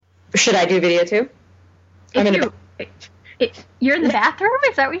Should I do video too? You're in the bathroom?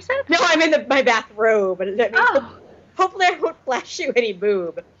 Is that what you said? No, I'm in my bathrobe. But that means hopefully I won't flash you any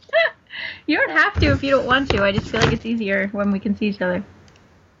boob. You don't have to if you don't want to. I just feel like it's easier when we can see each other.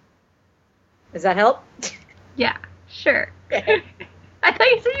 Does that help? Yeah, sure. I thought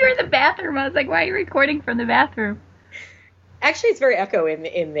you said you were in the bathroom. I was like, why are you recording from the bathroom? Actually, it's very echo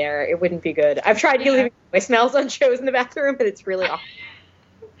in there. It wouldn't be good. I've tried leaving voicemails on shows in the bathroom, but it's really awful.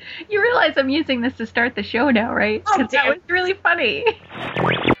 You realize I'm using this to start the show now, right? Oh, that was really funny.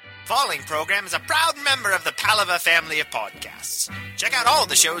 Following program is a proud member of the Palava family of podcasts. Check out all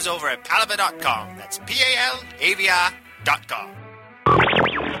the shows over at palava.com. That's PALAVIA.com.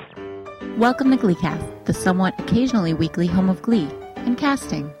 Welcome to GleeCast, the somewhat occasionally weekly home of Glee and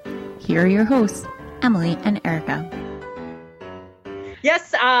casting. Here are your hosts, Emily and Erica.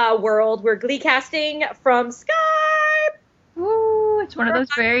 Yes, world, we're Glee casting from Skype. Woo, it's one of those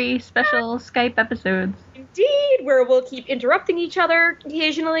very special Skype episodes. Indeed, where we'll keep interrupting each other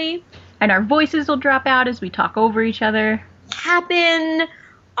occasionally. And our voices will drop out as we talk over each other. Happen.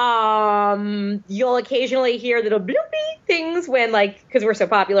 You'll occasionally hear little bloopy things when, because we're so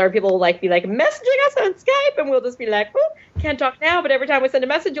popular, people will, be, messaging us on Skype, and we'll just be like, oh, can't talk now, but every time we send a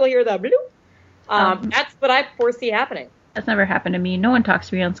message, you'll hear the bloop. That's what I foresee happening. That's never happened to me. No one talks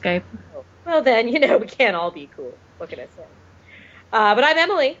to me on Skype. Well, then, we can't all be cool. What can I say? But I'm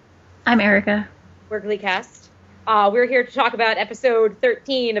Emily. I'm Erica. We're GleeCast. We're here to talk about episode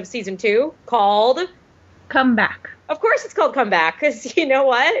 13 of season 2, called... Come Back. Of course it's called Come Back, because you know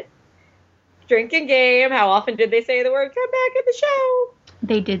what? Drinking game, how often did they say the word come back in the show?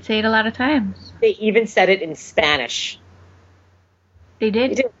 They did say it a lot of times. They even said it in Spanish. They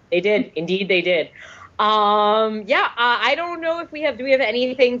did? They did. Indeed, they did. I don't know if do we have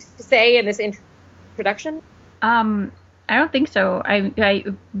anything to say in this introduction? I don't think so.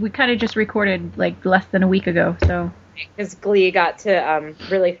 We kind of just recorded less than a week ago, so. Because Glee got to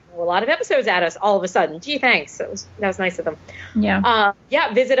really throw a lot of episodes at us all of a sudden. Gee, thanks. That was nice of them. Yeah.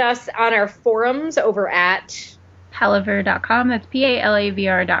 Visit us on our forums over at Palaver.com. That's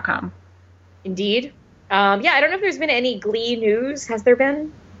PALAVR.com. Indeed. I don't know if there's been any Glee news. Has there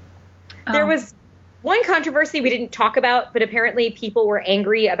been? There was one controversy we didn't talk about, but apparently people were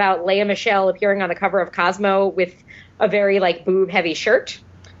angry about Lea Michele appearing on the cover of Cosmo with a very boob-heavy shirt,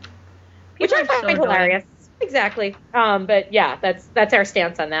 which I find hilarious. Exactly. But yeah, that's our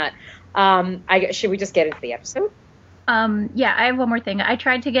stance on that. Should we just get into the episode? Yeah, I have one more thing. I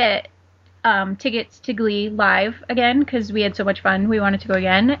tried to get tickets to Glee live again because we had so much fun. We wanted to go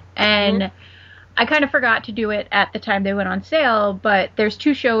again, and I kind of forgot to do it at the time they went on sale, but there's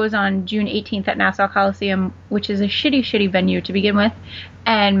 2 shows on June 18th at Nassau Coliseum, which is a shitty venue to begin with.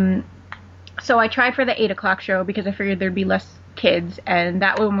 And so I tried for the 8 o'clock show because I figured there'd be less kids, and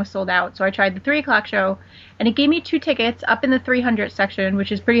that one was sold out. So I tried the 3 o'clock show, and it gave me 2 tickets up in the 300 section,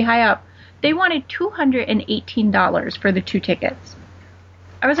 which is pretty high up. They wanted $218 for the 2 tickets.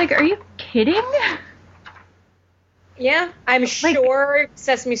 I was like, are you kidding? Yeah, I'm sure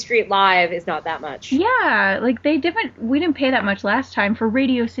Sesame Street Live is not that much. Yeah, we didn't pay that much last time for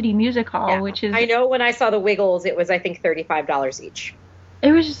Radio City Music Hall, which is... I know when I saw the Wiggles, it was, I think, $35 each.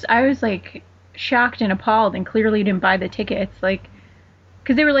 It was just, I was, shocked and appalled and clearly didn't buy the tickets,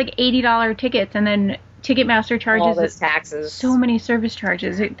 because they were, $80 tickets, and then Ticketmaster charges... all those taxes. So many service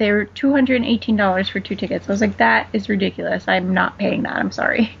charges. They were $218 for 2 tickets. I was like, that is ridiculous. I'm not paying that. I'm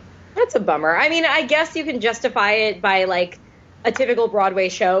sorry. That's a bummer. I mean, I guess you can justify it by, a typical Broadway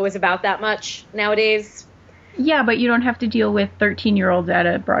show is about that much nowadays. Yeah, but you don't have to deal with 13-year-olds at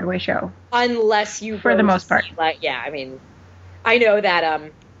a Broadway show. Unless you... For the most part. I mean, I know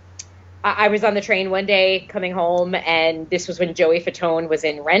that I was on the train one day coming home, and this was when Joey Fatone was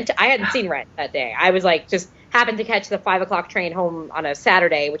in Rent. I hadn't seen Rent that day. I was, just happened to catch the 5 o'clock train home on a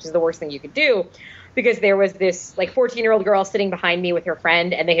Saturday, which is the worst thing you could do. Because there was this 14-year-old girl sitting behind me with her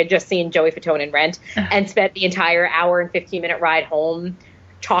friend, and they had just seen Joey Fatone in Rent and spent the entire hour and 15-minute ride home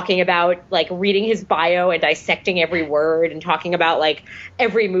talking about reading his bio and dissecting every word and talking about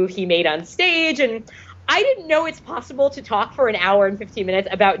every move he made on stage. And I didn't know it's possible to talk for an hour and 15 minutes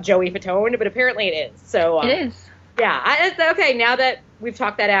about Joey Fatone, but apparently it is. So it is. Yeah. Okay. Now that we've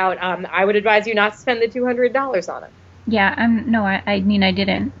talked that out, I would advise you not to spend the $200 on it. Yeah. No, I mean I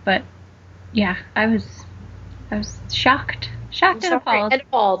didn't, but. Yeah, I was shocked and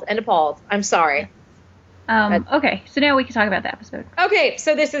appalled. I'm sorry. Okay, so now we can talk about the episode. Okay,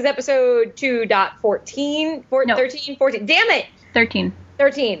 so this is episode 2.14, 13, 14. Damn it! 13.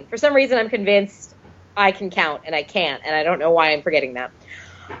 For some reason, I'm convinced I can count, and I can't, and I don't know why I'm forgetting that.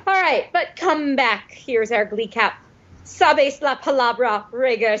 All right, but come back. Here's our Glee Cap Sabes la palabra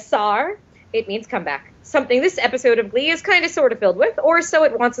regresar? It means come back. Something this episode of Glee is kind of sort of filled with, or so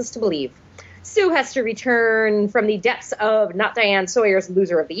it wants us to believe. Sue has to return from the depths of not Diane Sawyer's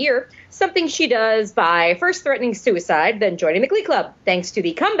Loser of the Year, something she does by first threatening suicide, then joining the Glee Club, thanks to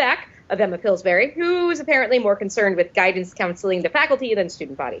the comeback of Emma Pillsbury, who's apparently more concerned with guidance counseling the faculty than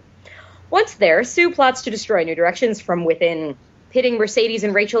student body. Once there, Sue plots to destroy New Directions from within, pitting Mercedes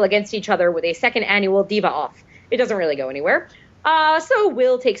and Rachel against each other with a second annual Diva Off. It doesn't really go anywhere. So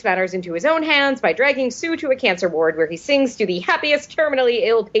Will takes matters into his own hands by dragging Sue to a cancer ward where he sings to the happiest terminally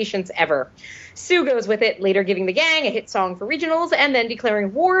ill patients ever. Sue goes with it, later giving the gang a hit song for regionals and then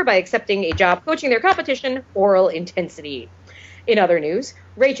declaring war by accepting a job coaching their competition, Oral Intensity. In other news,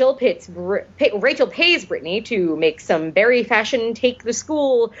 Rachel pays Brittany to make some berry fashion take the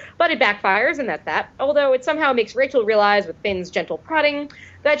school, but it backfires, and that's that. Although it somehow makes Rachel realize, with Finn's gentle prodding,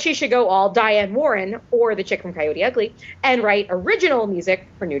 that she should go all Diane Warren, or the chick from Coyote Ugly, and write original music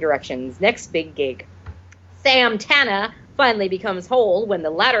for New Directions' next big gig. Sam Tana finally becomes whole when the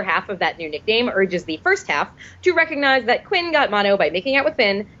latter half of that new nickname urges the first half to recognize that Quinn got mono by making out with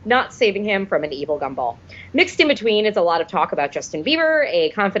Finn, not saving him from an evil gumball. Mixed in between is a lot of talk about Justin Bieber, a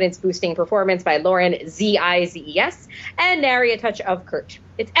confidence-boosting performance by Lauren Zizes, and nary a touch of Kurt.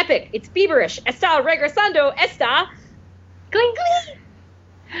 It's epic. It's Bieberish. Está regresando. Está. Gling, gling.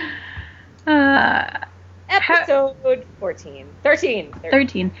 Episode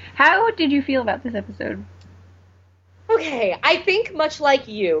 13. How did you feel about this episode? Okay, I think much like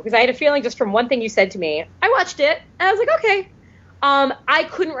you, because I had a feeling just from one thing you said to me. I watched it, and I was like, okay. I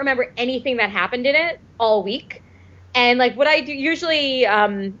couldn't remember anything that happened in it all week. And, like, what I do usually,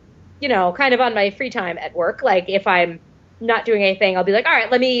 kind of on my free time at work, like, if I'm not doing anything, I'll be like, all right,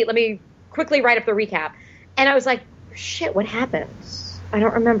 let me quickly write up the recap. And I was like, shit, what happened? I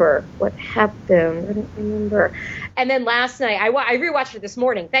don't remember what happened. I don't remember. And then last night, I rewatched it this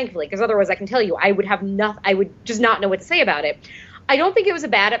morning, thankfully, because otherwise I can tell you I would just not know what to say about it. I don't think it was a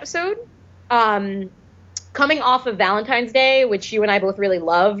bad episode. Coming off of Valentine's Day, which you and I both really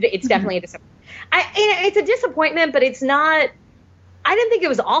loved, it's definitely a disappointment. It's a disappointment, but it's not. I didn't think it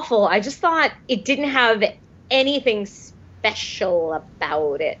was awful. I just thought it didn't have anything special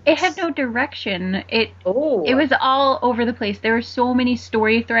about it. It had no direction. It was all over the place. There were so many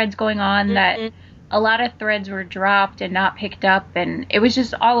story threads going on that a lot of threads were dropped and not picked up, and it was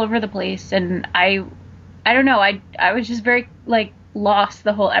just all over the place. And I don't know. I was just very lost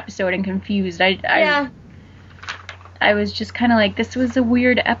the whole episode and confused. I was just kind of like, this was a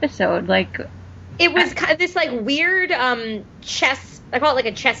weird episode. It was kind of this weird chess. I call it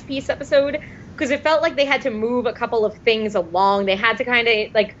a chess piece episode. Because it felt like they had to move a couple of things along. They had to kind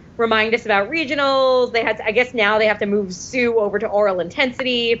of remind us about regionals. They had to, I guess now they have to move Sue over to Oral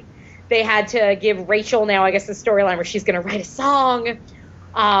Intensity. They had to give Rachel now, I guess, the storyline where she's going to write a song.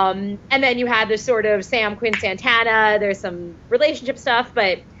 And then you had this sort of Sam, Quinn, Santana. There's some relationship stuff,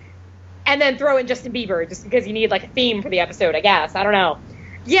 and then throw in Justin Bieber just because you need a theme for the episode, I guess. I don't know.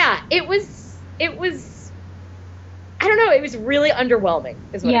 Yeah, it was. I don't know. It was really underwhelming.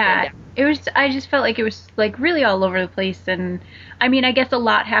 Is what it came down. It was. I just felt like it was really all over the place, and I mean, I guess a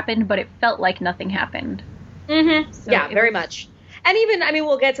lot happened, but it felt like nothing happened. Mm-hmm. So yeah, very much. And even, I mean,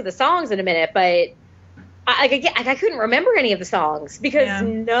 we'll get to the songs in a minute, but I couldn't remember any of the songs because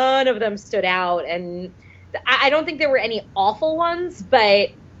none of them stood out, and I don't think there were any awful ones, but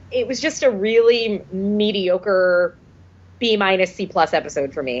it was just a really mediocre B- C+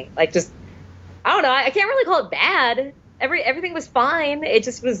 episode for me. I don't know. I can't really call it bad. Everything was fine. It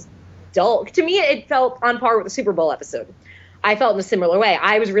just was dull. To me, it felt on par with the Super Bowl episode. I felt in a similar way.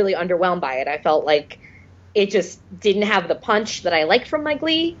 I was really underwhelmed by it. I felt like it just didn't have the punch that I liked from my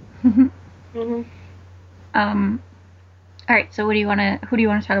Glee. Mm-hmm. All right. So who do you want to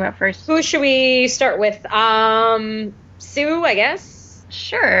talk about first? Who should we start with? Sue, I guess.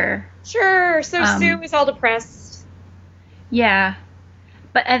 Sure. So Sue is all depressed. Yeah.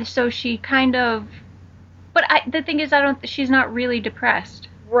 But so she kind of. But the thing is, she's not really depressed.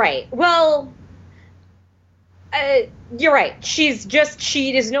 Right. Well, you're right. She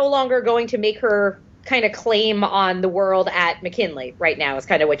is no longer going to make her kind of claim on the world at McKinley right now is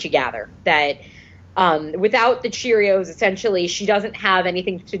kind of what you gather. That without the Cheerios, essentially, she doesn't have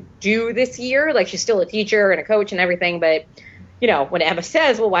anything to do this year. She's still a teacher and a coach and everything, but when Emma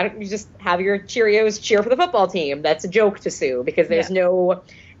says, well, why don't you just have your Cheerios cheer for the football team? That's a joke to Sue because there's no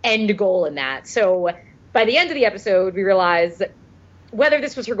end goal in that. So by the end of the episode, we realize whether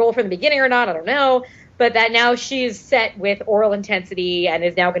this was her goal from the beginning or not, I don't know, but that now she's set with Oral Intensity and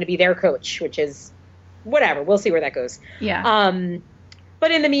is now going to be their coach, which is whatever. We'll see where that goes. Yeah.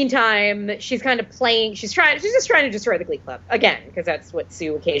 But in the meantime, she's kind of playing. She's just trying to destroy the Glee Club again, because that's what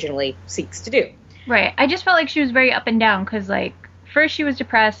Sue occasionally seeks to do. Right. I just felt like she was very up and down, because, like, first she was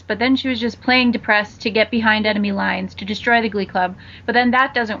depressed, but then she was just playing depressed to get behind enemy lines, to destroy the Glee Club. But then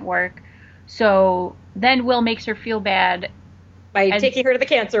that doesn't work. So then Will makes her feel bad. By taking her to the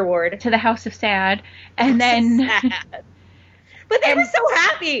cancer ward. To the House of Sad. And then... Sad. But they were so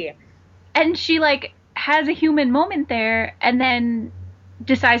happy! And she, like, has a human moment there, and then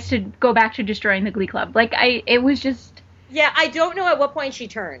decides to go back to destroying the Glee Club. Like, it was just... Yeah, I don't know at what point she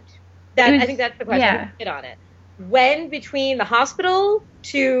turned. I think that's the question. Yeah. Hit on it. When between the hospital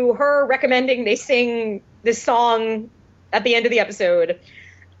to her recommending they sing this song at the end of the episode,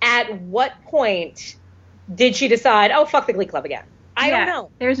 at what point did she decide, oh, fuck the Glee Club again? I don't know.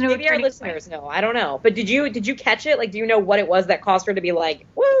 There's no Maybe our listeners know. I don't know. But did you catch it? Like, do you know what it was that caused her to be like,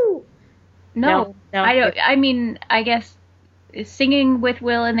 woo? No. I don't. I mean, I guess singing with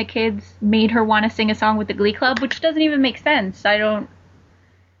Will and the kids made her want to sing a song with the Glee Club, which doesn't even make sense. I don't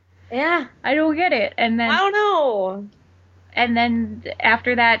get it. And then I don't know. And then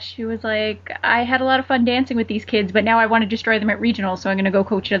after that, she was like, I had a lot of fun dancing with these kids, but now I want to destroy them at regional, so I'm going to go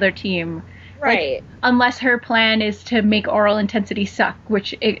coach another team. Right. Like, unless her plan is to make Oral Intensity suck,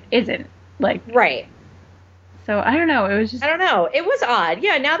 which it isn't. Like, right. So I don't know. It was just... I don't know. It was odd.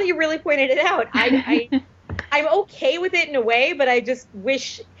 Yeah, now that you really pointed it out, I'm okay with it in a way, but I just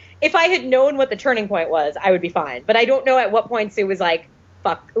wish if I had known what the turning point was, I would be fine. But I don't know at what point Sue was like,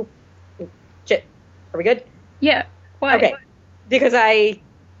 fuck, oop, shit. Are we good? Yeah. Why? Okay. Because I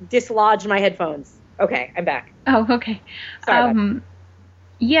dislodged my headphones. Okay, I'm back. Oh, okay. Sorry.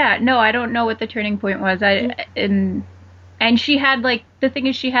 Yeah, no, I don't know what the turning point was. And she had, like, the thing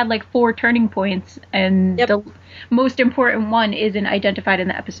is she had, like, 4 turning points, and the most important one isn't identified in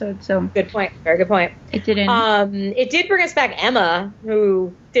the episode, so. Good point. Very good point. It didn't. It did bring us back Emma,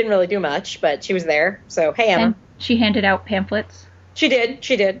 who didn't really do much, but she was there. So, hey, Emma. And she handed out pamphlets. She did.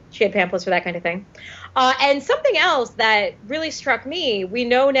 She had pamphlets for that kind of thing. And something else that really struck me, we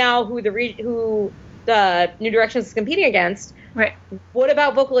know now who the New Directions is competing against. Right. What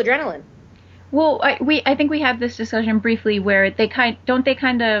about Vocal Adrenaline? Well, I think we had this discussion briefly where they kind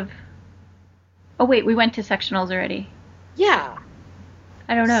of. Oh wait, we went to sectionals already. Yeah.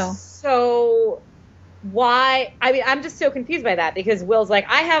 I don't know. So why? I mean, I'm just so confused by that because Will's like,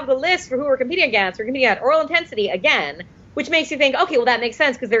 I have the list for who we're competing against. We're competing at Oral Intensity again, which makes you think, okay, well that makes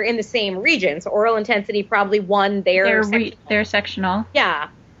sense because they're in the same region. So Oral Intensity probably won their sectional. Yeah.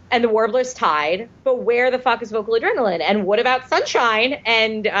 And the Warblers tied, but where the fuck is Vocal Adrenaline? And what about Sunshine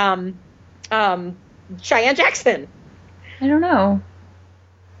and Cheyenne Jackson? I don't know.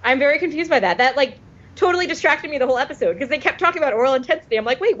 I'm very confused by that. That, like, totally distracted me the whole episode because they kept talking about Oral Intensity. I'm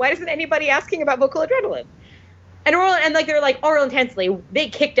like, wait, why isn't anybody asking about Vocal Adrenaline? And like they're like, Oral Intensity, they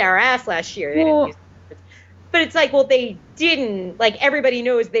kicked our ass last year. But it's like, well, they didn't. Like, everybody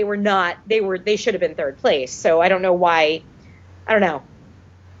knows they were not. They should have been third place. So I don't know why. I don't know.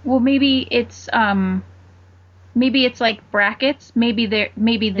 Well, maybe it's like brackets. Maybe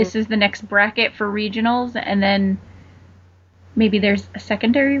this is the next bracket for regionals, and then maybe there's a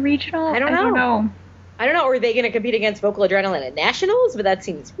secondary regional. I don't know. Or are they going to compete against Vocal Adrenaline at nationals? But that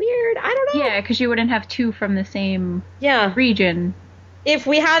seems weird. I don't know. Yeah, because you wouldn't have 2 from the same region. If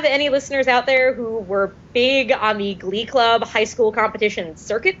we have any listeners out there who were big on the Glee Club high school competition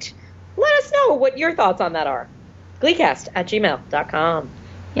circuit, let us know what your thoughts on that are. Gleecast@gmail.com.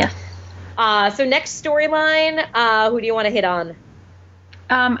 Yes. So next storyline, who do you want to hit on?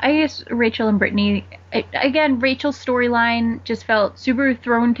 I guess Rachel and Brittany. Again, Rachel's storyline just felt super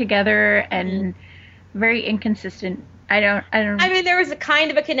thrown together and very inconsistent. I mean, there was a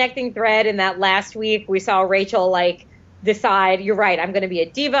kind of a connecting thread in that last week. We saw Rachel, like, decide, you're right, I'm going to be a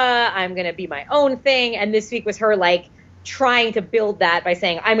diva, I'm going to be my own thing. And this week was her, like, trying to build that by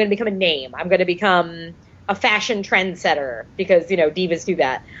saying, I'm going to become a name. I'm going to become a fashion trendsetter because, divas do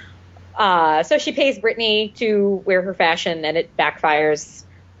that. So she pays Brittany to wear her fashion, and it backfires.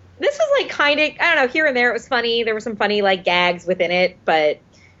 This was, like, kind of, I don't know, here and there it was funny. There were some funny, like, gags within it, but,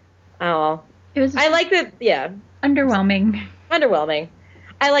 oh. It was I like the, yeah. Underwhelming.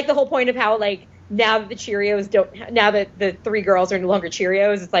 I like the whole point of how, like, now that the 3 girls are no longer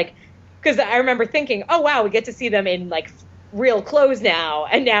Cheerios, it's like, because I remember thinking, oh, wow, we get to see them in, like, real clothes now,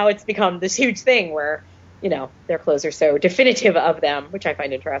 and now it's become this huge thing where their clothes are so definitive of them, which I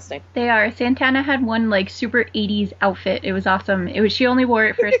find interesting. They are. Santana had one like super 80s outfit. It was awesome. She only wore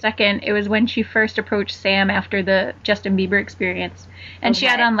it for a second. It was when she first approached Sam after the Justin Bieber experience. And she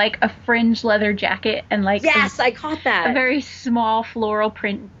had on like a fringe leather jacket and like yes, I caught that. A very small floral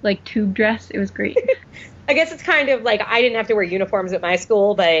print like tube dress. It was great. I guess it's kind of like I didn't have to wear uniforms at my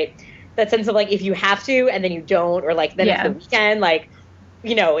school, but that sense of like if you have to and then you don't, or like then it's the weekend, like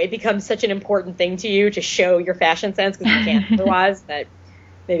it becomes such an important thing to you to show your fashion sense because you can't otherwise. That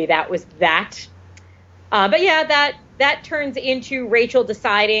maybe that was that. But yeah, that turns into Rachel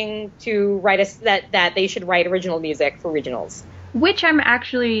deciding to write that they should write original music for regionals. Which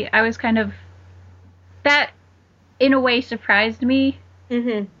I was kind of, that in a way surprised me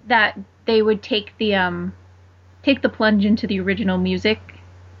that they would take the plunge into the original music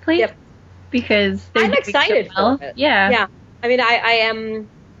place. Yep. Because I'm excited for it. Yeah. I mean,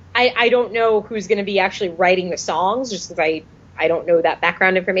 I don't know who's going to be actually writing the songs just because I don't know that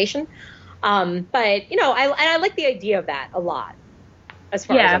background information. But, I like the idea of that a lot as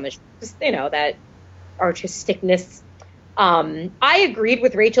far as on the show. Just, that artisticness. I agreed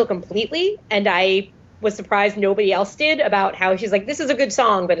with Rachel completely, and I was surprised nobody else did about how she's like, this is a good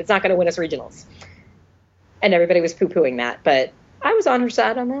song, but it's not going to win us regionals. And everybody was poo-pooing that, but I was on her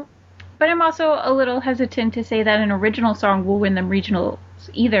side on that. But I'm also a little hesitant to say that an original song will win them regionals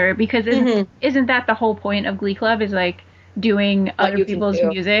either, because isn't that the whole point of Glee Club, is like doing other people's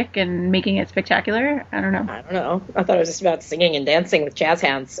music and making it spectacular? I don't know. I thought it was just about singing and dancing with jazz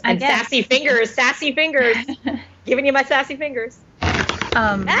hands and sassy fingers, giving you my sassy fingers. Is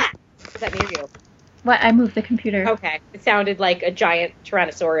that near you? What? I moved the computer. Okay. It sounded like a giant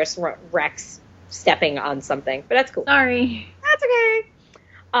Tyrannosaurus Rex stepping on something, but that's cool. Sorry. That's okay.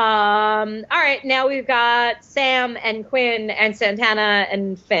 All right, now we've got Sam and Quinn and Santana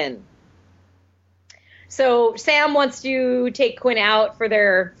and Finn. So Sam wants to take Quinn out for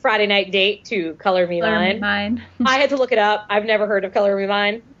their Friday night date to Color Me Mine. I had to look it up. I've never heard of Color Me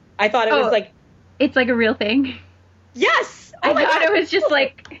Mine. I thought it was like... It's like a real thing. Yes! I thought it was just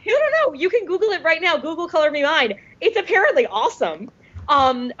like... No. You can Google it right now. Google Color Me Mine. It's apparently awesome.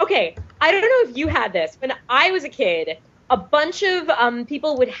 Okay, I don't know if you had this. When I was a kid... a bunch of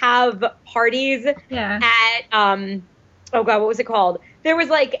people would have parties at, oh God, what was it called? There was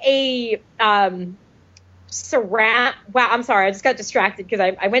like a wow, I'm sorry, I just got distracted because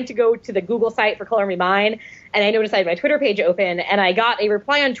I went to go to the Google site for Color Me Mine, and I noticed I had my Twitter page open, and I got a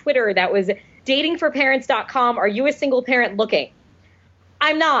reply on Twitter that was, datingforparents.com, are you a single parent looking?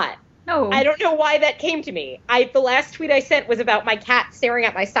 I'm not. No. I don't know why that came to me. The last tweet I sent was about my cat staring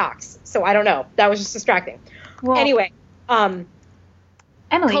at my socks, so I don't know. That was just distracting. Well, anyway.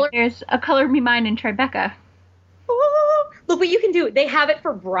 Emily, there's a Color Me Mine in Tribeca. Oh, look what you can do. They have it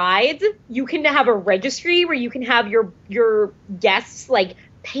for brides. You can have a registry where you can have your guests like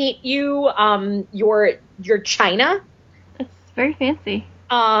paint you your china. That's very fancy.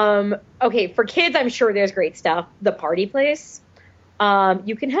 Okay, for kids, I'm sure there's great stuff. The Party Place.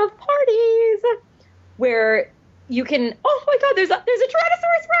 You can have parties where you can. Oh my God, there's a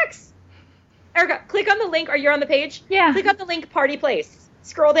Tyrannosaurus Rex. Erica, click on the link. Are you on the page? Yeah. Click on the link, Party Place.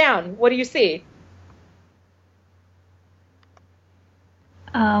 Scroll down. What do you see?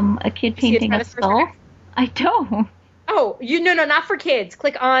 A kid painting a skull. I don't. Oh, no, not for kids.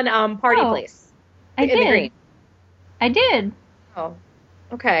 Click on Party Place. I did. The green. I did. Oh,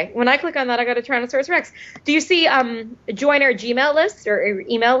 okay. When I click on that, I got a Tyrannosaurus Rex. Do you see join our Gmail list or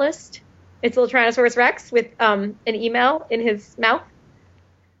email list? It's a little Tyrannosaurus Rex with an email in his mouth.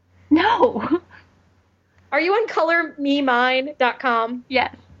 No. Are you on colormemine.com?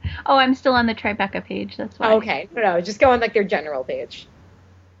 Yes. Oh, I'm still on the Tribeca page. That's why. Oh, okay. No, just go on like their general page.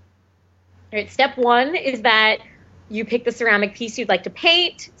 All right. Step 1 is that you pick the ceramic piece you'd like to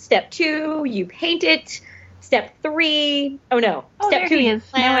paint. Step 2, you paint it. Step 3, oh no. Step 2 is.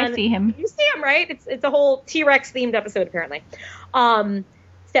 Now I see him. You see him, right? It's a whole T-Rex themed episode apparently.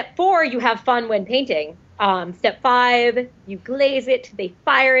 Step 4, you have fun when painting. Step 5, you glaze it, they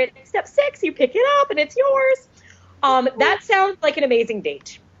fire it. Step 6, you pick it up and it's yours. That sounds like an amazing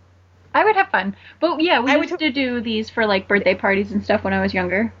date. I would have fun. But yeah, we used to do these for like birthday parties and stuff when I was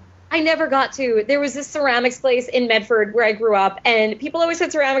younger. I never got to. There was this ceramics place in Medford where I grew up, and people always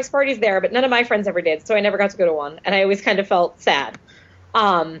had ceramics parties there, but none of my friends ever did, so I never got to go to one, and I always kind of felt sad.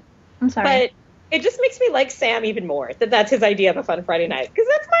 I'm sorry. But it just makes me like Sam even more, that's his idea of a fun Friday night, because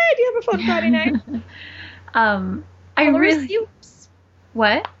that's my idea of a fun Friday night. Color a seahorse.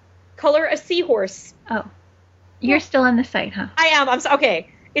 What? Color a seahorse. Oh. You're still on the site, huh? I am. Okay.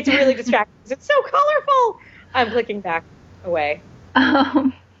 It's really distracting. It's so colorful. I'm clicking back away.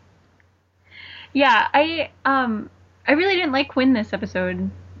 Yeah, I really didn't like Quinn this episode.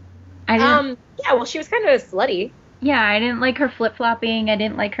 I didn't. Yeah, well, she was kind of slutty. Yeah, I didn't like her flip-flopping. I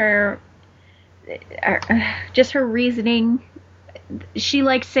didn't like her, just her reasoning. She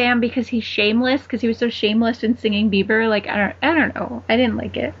liked Sam because he's shameless, because he was so shameless in singing Bieber. Like, I don't know. I didn't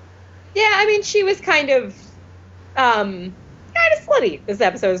like it. Yeah, I mean, she was kind of slutty this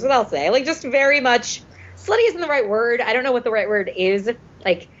episode is what I'll say. Like, just very much, slutty isn't the right word. I don't know what the right word is.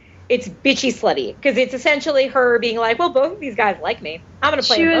 Like, it's bitchy slutty, because it's essentially her being like, well, both of these guys like me. I'm going to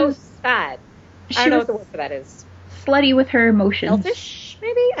play them both bad. I don't know what the word for that is. Slutty with her emotions. Selfish,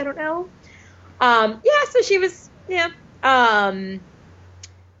 maybe? I don't know. Yeah, so she was, yeah.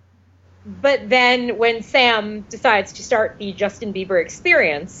 But then when Sam decides to start the Justin Bieber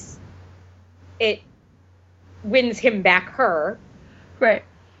experience, it wins him back her. Right.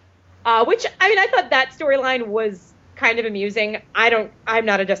 Which, I mean, I thought that storyline was kind of amusing. I'm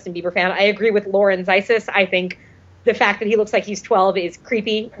not a Justin Bieber fan. I agree with Lauren Zeisis. I think the fact that he looks like he's 12 is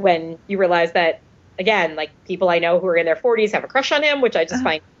creepy when you realize that, again, like, people I know who are in their 40s have a crush on him, which I just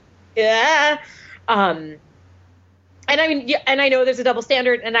find, yeah. And I mean, yeah, and I know there's a double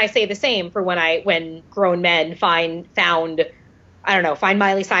standard, and I say the same for when grown men find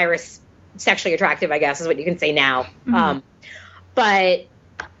Miley Cyrus sexually attractive, I guess is what you can say now. Mm-hmm. But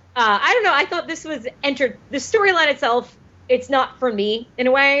I don't know. I thought this was the storyline itself. It's not for me in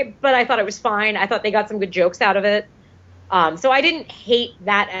a way, but I thought it was fine. I thought they got some good jokes out of it. So I didn't hate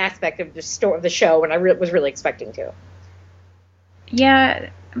that aspect of the show when I was really expecting to. Yeah.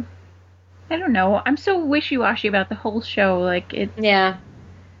 I don't know. I'm so wishy-washy about the whole show. Like, it... Yeah.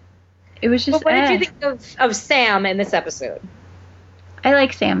 It was just... But what did you think of Sam in this episode? I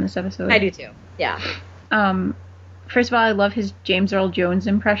like Sam this episode. I do too. Yeah. First of all, I love his James Earl Jones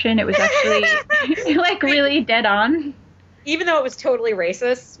impression. It was actually, like, really dead on. Even though it was totally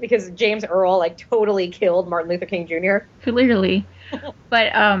racist, because James Earl, like, totally killed Martin Luther King Jr. Clearly.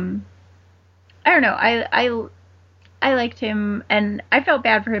 But, I don't know. I liked him, and I felt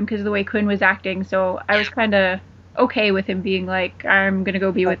bad for him because of the way Quinn was acting, so I was kind of okay with him being like, I'm going to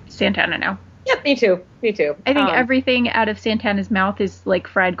go be with Santana now. Yep, me too. I think everything out of Santana's mouth is, like,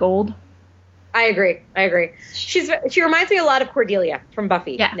 fried gold. I agree. She reminds me a lot of Cordelia from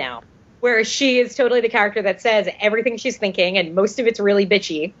Buffy now, where she is totally the character that says everything she's thinking, and most of it's really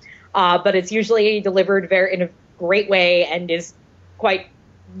bitchy, but it's usually delivered in a great way and is quite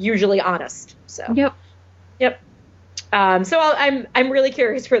usually honest. So. Yep. So I'm really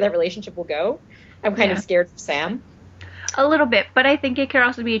curious where that relationship will go. I'm kind of scared for Sam. A little bit, but I think it could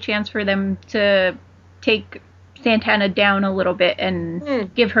also be a chance for them to take Santana down a little bit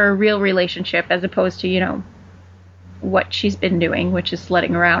and give her a real relationship as opposed to, what she's been doing, which is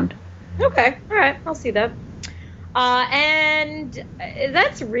sledding around. Okay. All right. I'll see that. And is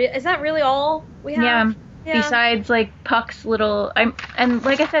that really all we have? Yeah. Besides, like, Puck's little... and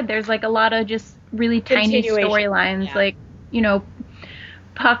like I said, there's, like, a lot of just really tiny storylines. Yeah. Like,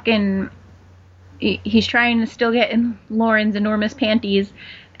 Puck and... He's trying to still get in Lauren's enormous panties,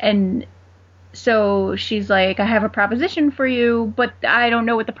 and so she's like, I have a proposition for you, but I don't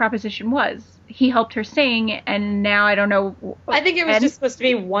know what the proposition was. He helped her sing, and now I don't know. I think it was just supposed to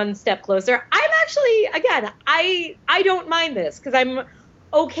be one step closer. I'm actually, again, I don't mind this, because I'm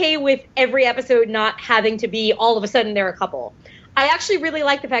okay with every episode not having to be all of a sudden they're a couple. I actually really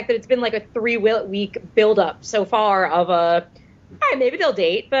like the fact that it's been like a 3-week build-up so far of all right, maybe they'll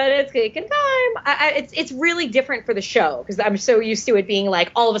date, but it's taking time. It's really different for the show, because I'm so used to it being like,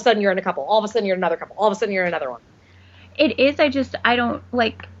 all of a sudden you're in a couple, all of a sudden you're in another couple, all of a sudden you're in another one. It is, I don't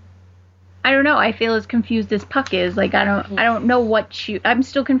know, I feel as confused as Puck is. Like, I don't know I'm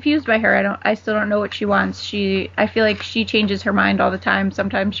still confused by her. I still don't know what she wants. I feel like she changes her mind all the time.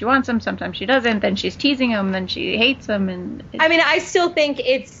 Sometimes she wants him, sometimes she doesn't, then she's teasing him, then she hates him, and... I mean, I still think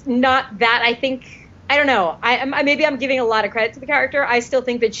it's not that. I think... I don't know. Maybe I'm giving a lot of credit to the character. I still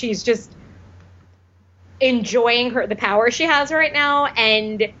think that she's just enjoying the power she has right now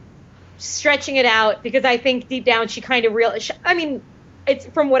and stretching it out, because I think deep down she kind of it's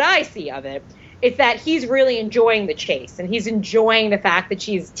from what I see of it, it's that he's really enjoying the chase, and he's enjoying the fact that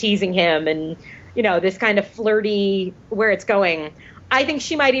she's teasing him and, this kind of flirty where it's going. I think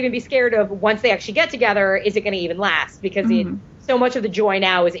she might even be scared of, once they actually get together, is it going to even last? Because so much of the joy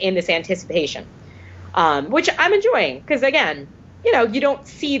now is in this anticipation. Which I'm enjoying, because again, you don't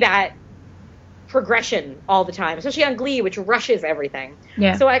see that progression all the time, especially on Glee, which rushes everything.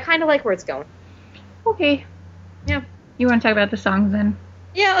 Yeah. So I kind of like where it's going. Okay. Yeah. You want to talk about the songs then?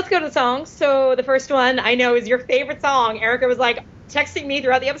 Yeah, let's go to the songs. So the first one I know is your favorite song. Erica was like texting me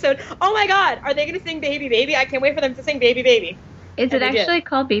throughout the episode, oh my God, are they going to sing Baby Baby? I can't wait for them to sing Baby Baby. Is it actually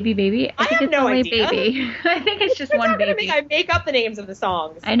called Baby Baby? I think have it's no only idea. Baby. I think it's just one baby. I make up the names of the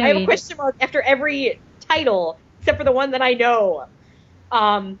songs. I know I have you a question mark after every title, except for the one that I know.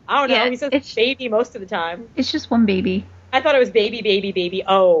 I don't know. He says baby most of the time. It's just one baby. I thought it was baby, baby, baby,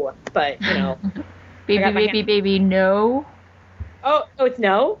 oh, but, you know. Baby, baby, baby, no. Oh, it's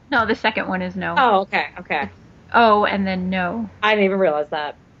no? No, the second one is no. Oh, okay. It's oh, and then no. I didn't even realize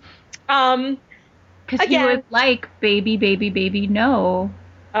that. Because he was like, baby, baby, baby, no.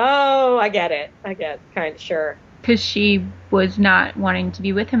 Oh, I get it. Kind of sure. Because she was not wanting to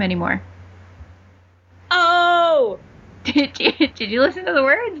be with him anymore. Oh! Did you listen to the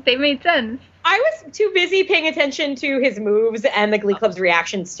words? They made sense. I was too busy paying attention to his moves and the Glee Club's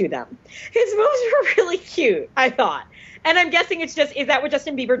reactions to them. His moves were really cute, I thought. And I'm guessing is that what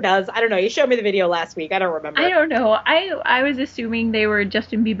Justin Bieber does? I don't know. You showed me the video last week. I don't remember. I don't know. I was assuming they were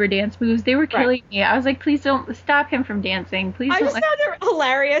Justin Bieber dance moves. They were killing me. I was like, please don't stop him from dancing. Please don't. I just found it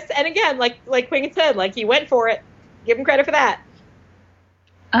hilarious. And again, like Quinn said, like he went for it. Give him credit for that.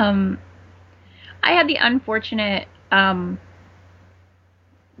 I had the unfortunate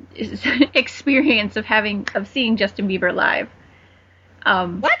experience of seeing Justin Bieber live.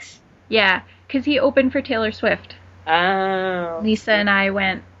 What? Yeah, because he opened for Taylor Swift. Oh. Lisa and I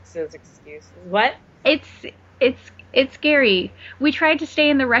went. Those excuses. What? It's scary. We tried to stay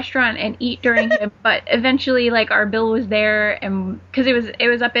in the restaurant and eat during it, but eventually, like, our bill was there, and because it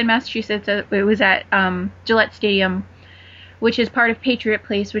was up in Massachusetts, it was at Gillette Stadium, which is part of Patriot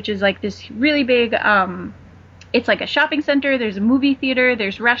Place, which is like this really big. It's like a shopping center. There's a movie theater.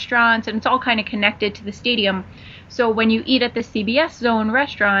 There's restaurants, and it's all kind of connected to the stadium. So when you eat at the CBS Zone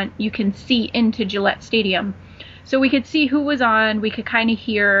restaurant, you can see into Gillette Stadium. So we could see who was on. We could kind of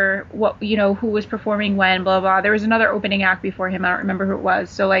hear who was performing when, blah, blah. There was another opening act before him. I don't remember who it was.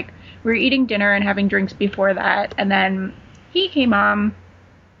 So, like, we were eating dinner and having drinks before that. And then he came on.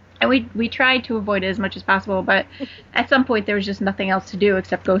 And we tried to avoid it as much as possible. But at some point, there was just nothing else to do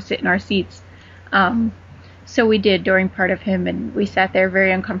except go sit in our seats. So we did during part of him. And we sat there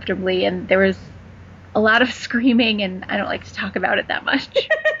very uncomfortably. And there was a lot of screaming. And I don't like to talk about it that much.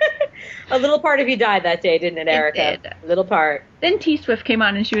 A little part of you died that day, didn't it, Erica? It did. A little part. Then T-Swift came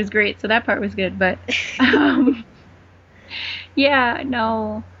on and she was great, so that part was good. But, yeah,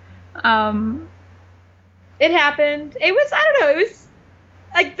 no. It happened. It was, I don't know, it was,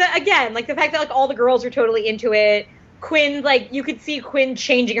 like, the fact that, like, all the girls were totally into it. Quinn, like, you could see Quinn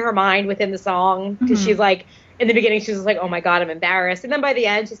changing her mind within the song. Because she's, like, in the beginning, she was like, oh, my God, I'm embarrassed. And then by the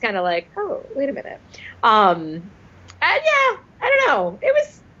end, she's kind of like, oh, wait a minute. And, yeah, I don't know. It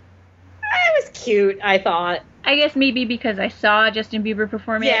was cute, I thought. I guess maybe because I saw Justin Bieber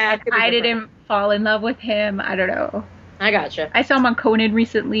perform it. Yeah, I didn't fall in love with him. I don't know. I gotcha. I saw him on Conan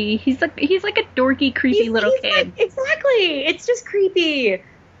recently. He's like a dorky, creepy little kid. Like, exactly. It's just creepy.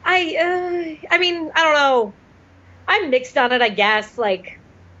 I mean, I don't know. I'm mixed on it, I guess. Like,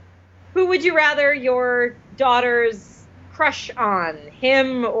 who would you rather your daughter's crush on?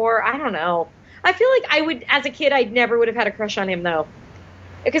 Him or, I don't know. I feel like as a kid, I never would have had a crush on him, though.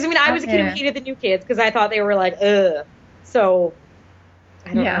 Because, I mean, I was a kid who hated the new kids because I thought they were like, ugh. So,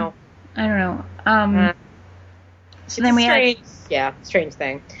 I don't know. I don't know. So then we had... Yeah, strange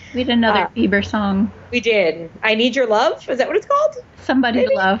thing. We had another Bieber song. We did. I Need Your Love? Is that what it's called? Somebody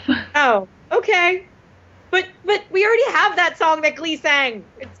to Love. Oh, okay. But we already have that song that Glee sang.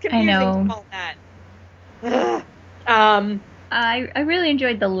 It's confusing to call that. I really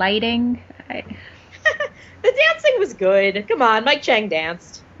enjoyed the lighting. The dancing was good. Come on, Mike Chang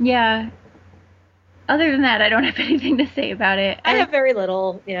danced. Yeah. Other than that, I don't have anything to say about it. I have very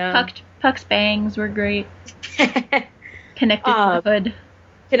little, yeah. Puck's bangs were great. Connected to the hood.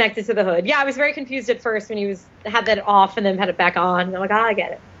 Connected to the hood. Yeah, I was very confused at first when he had that off and then had it back on. I'm like, I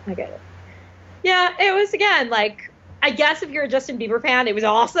get it. Yeah, it was, again, like, I guess if you're a Justin Bieber fan, it was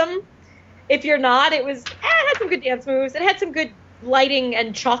awesome. If you're not, it had some good dance moves. It had some good lighting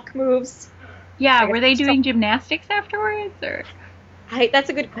and chalk moves. Yeah, were they doing gymnastics afterwards, or? That's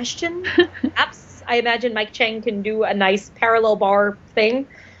a good question. Perhaps. I imagine Mike Chang can do a nice parallel bar thing.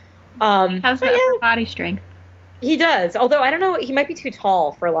 How's the upper body strength? He does. Although, I don't know, he might be too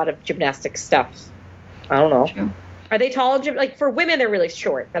tall for a lot of gymnastics stuff. I don't know. True. Are they tall? Like, for women, they're really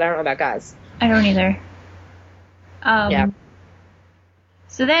short, but I don't know about guys. I don't either. Yeah.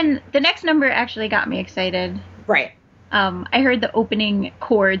 So then, the next number actually got me excited. Right. I heard the opening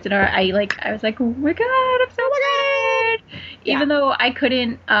chords and I was like, oh my God, I'm so excited. Yeah. Even though I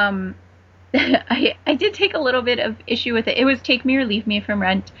couldn't, I did take a little bit of issue with it. It was Take Me or Leave Me from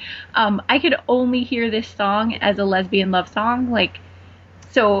Rent. I could only hear this song as a lesbian love song. Like,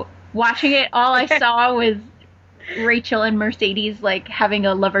 so watching it, all I saw was Rachel and Mercedes like having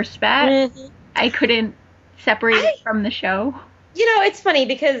a lover spat. I couldn't separate it from the show. It's funny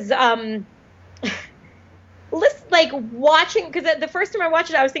because like watching, because the first time I watched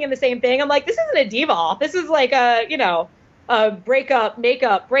it, I was thinking the same thing. I'm like, this isn't a diva. This is like a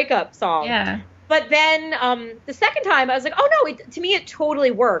breakup song. Yeah. But then the second time, I was like, oh no, to me it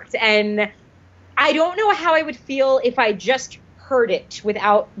totally worked. And I don't know how I would feel if I just heard it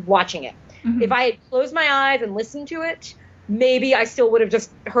without watching it. Mm-hmm. If I had closed my eyes and listened to it, maybe I still would have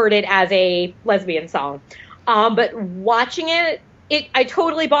just heard it as a lesbian song. But watching it, I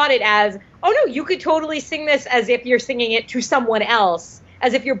totally bought it as, oh no, you could totally sing this as if you're singing it to someone else,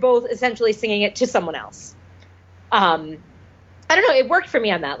 as if you're both essentially singing it to someone else. I don't know, it worked for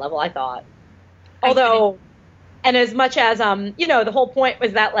me on that level, I thought. Although, and as much as, the whole point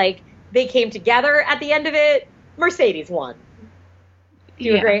was that, like, they came together at the end of it, Mercedes won. Do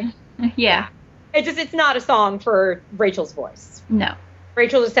you agree? Yeah. It's not a song for Rachel's voice. No.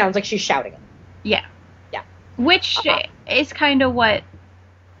 Rachel just sounds like she's shouting it. Yeah. Yeah. Which is kind of what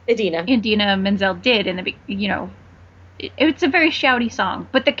Idina Menzel did in the, it's a very shouty song,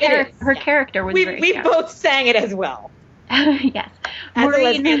 but her character was very shouty. We both sang it as well. Yes. As a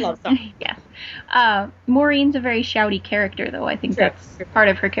lesbian love song. Yes. Maureen's a very shouty character, though. I think that's part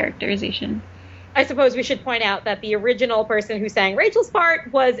of her characterization. I suppose we should point out that the original person who sang Rachel's part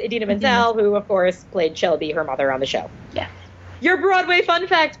was Idina Menzel, who, of course, played Shelby, her mother, on the show. Yeah. Your Broadway fun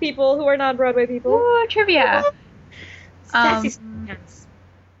fact, people who are non-Broadway people. Ooh, trivia. Sassy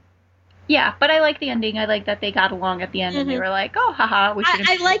Yeah, but I like the ending. I like that they got along at the end and they were like, oh, haha, we should.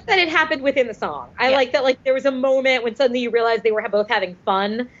 I like that it happened within the song. I like that, like, there was a moment when suddenly you realized they were both having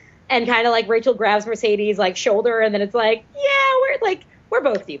fun, and kind of like Rachel grabs Mercedes' like shoulder, and then it's like, yeah, we're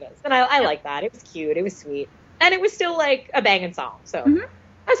both divas, and I like that. It was cute, it was sweet, and it was still like a banging song. So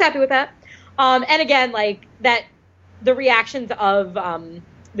I was happy with that. And again, like that, the reactions of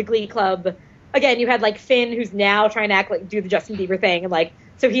the Glee Club. Again, you had like Finn, who's now trying to act like do the Justin Bieber thing, and like.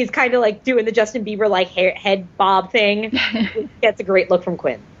 So he's kind of like doing the Justin Bieber like head bob thing. Which gets a great look from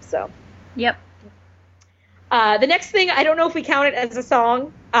Quinn. So. Yep. The next thing, I don't know if we count it as a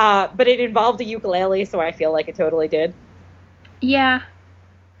song, but it involved a ukulele, so I feel like it totally did. Yeah.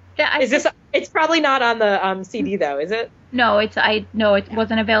 It's probably not on the CD though, is it? No, it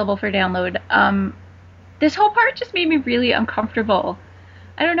wasn't available for download. This whole part just made me really uncomfortable.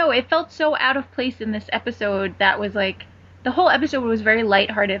 I don't know. It felt so out of place in this episode that was like. The whole episode was very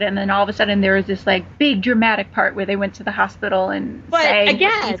lighthearted, and then all of a sudden there was this like big dramatic part where they went to the hospital and sang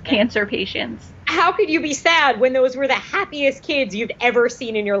these cancer patients. How could you be sad when those were the happiest kids you've ever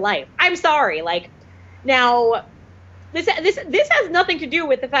seen in your life? I'm sorry. Like, now, this has nothing to do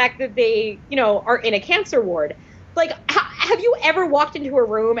with the fact that they, are in a cancer ward. Like, have you ever walked into a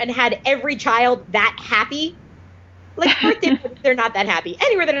room and had every child that happy? Like, they're not that happy.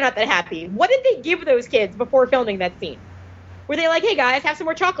 Anywhere they're not that happy. What did they give those kids before filming that scene? Were they like, hey guys, have some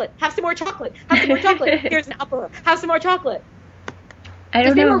more chocolate, have some more chocolate, have some more chocolate, here's an upper, have some more chocolate? I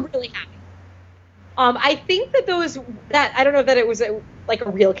don't know. They were really happy. I think that I don't know that it was a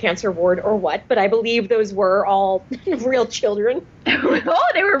real cancer ward or what, but I believe those were all real children. Oh,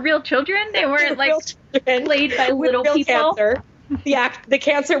 they were real children? They weren't played by little people? Cancer. The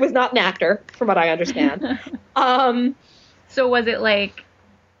cancer was not an actor, from what I understand. So was it like,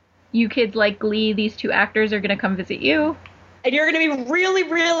 you kids like Glee, these two actors are going to come visit you? And you're going to be really,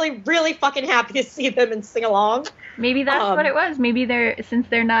 really, really fucking happy to see them and sing along. Maybe that's what it was. Maybe since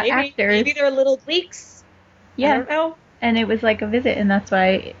they're not actors. Maybe they're little Gleeks. Yeah. I don't know. And it was like a visit, and that's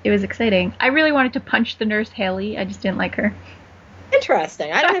why it was exciting. I really wanted to punch the nurse Haley. I just didn't like her.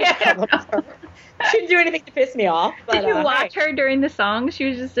 Interesting. I don't have a problem with her. She didn't do anything to piss me off. But, did you watch her during the song? She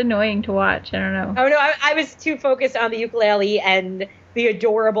was just annoying to watch. I don't know. Oh, no. I was too focused on the ukulele and the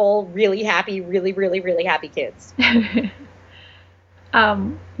adorable, really happy, really, really, really happy kids.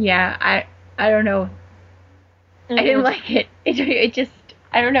 Yeah, I don't know. I didn't like it. It just,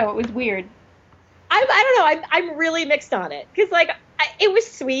 I don't know. It was weird. I don't know. I'm really mixed on it. Because, like, it was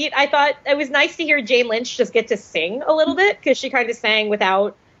sweet. I thought it was nice to hear Jane Lynch just get to sing a little bit. Because she kind of sang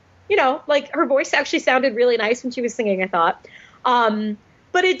without, like, her voice actually sounded really nice when she was singing, I thought.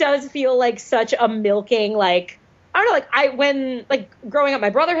 But it does feel like such a milking, like, I don't know, when growing up, my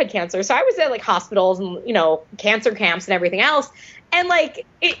brother had cancer, so I was at, like, hospitals and, cancer camps and everything else, and, like,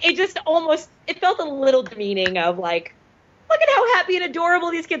 it just almost, it felt a little demeaning of, like, look at how happy and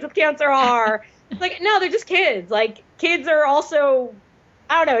adorable these kids with cancer are. Like, no, they're just kids. Like, kids are also,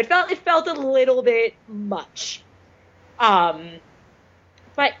 I don't know, it felt a little bit much.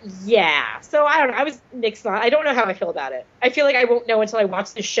 But, yeah, so, I don't know, I was mixed on, I don't know how I feel about it. I feel like I won't know until I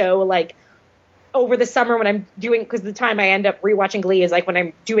watch the show, like, over the summer when I'm doing, because the time I end up rewatching Glee is like when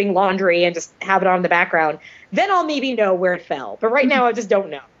I'm doing laundry and just have it on in the background, then I'll maybe know where it fell. But right now I just don't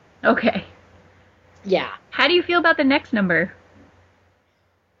know. Okay. Yeah. How do you feel about the next number?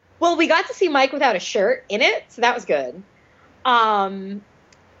 Well, we got to see Mike without a shirt in it, so that was good. I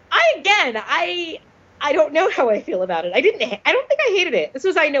don't know how I feel about it. I don't think I hated it. This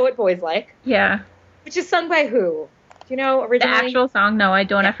was I Know What Boys Like. Yeah. Which is sung by who? Do you know originally? The actual song? No, I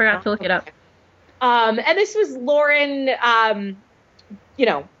don't. I forgot to look it up. And this was Lauren, her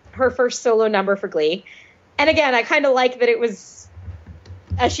first solo number for Glee. And again, I kind of like that it was,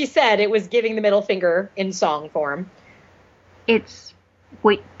 as she said, it was giving the middle finger in song form. It's,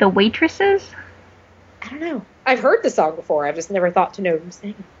 The Waitresses? I don't know. I've heard the song before. I've just never thought to know who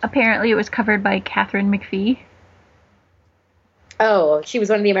sang it. Apparently it was covered by Catherine McPhee. Oh, she was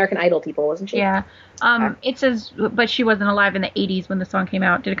one of the American Idol people, wasn't she? Yeah. It says, but she wasn't alive in the 80s when the song came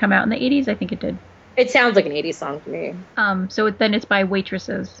out. Did it come out in the 80s? I think it did. It sounds like an 80s song to me. So then it's by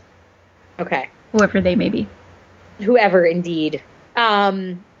Waitresses. Okay. Whoever they may be. Whoever, indeed. I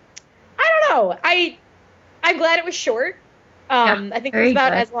don't know. I'm glad it was short. I think it was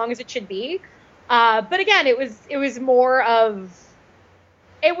about as long as it should be. But again, it was more of,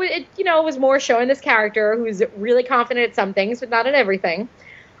 it was more showing this character who's really confident at some things, but not at everything.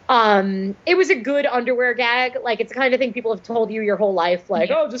 It was a good underwear gag. Like, it's the kind of thing people have told you your whole life, like,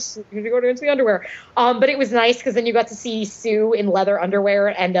 just you go into the underwear. But it was nice because then you got to see Sue in leather underwear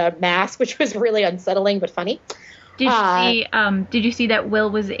and a mask, which was really unsettling but funny. Did you see that Will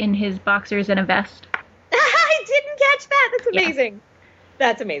was in his boxers and a vest? I didn't catch that. That's amazing. Yeah.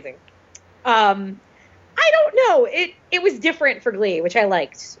 That's amazing. I don't know. It was different for Glee, which I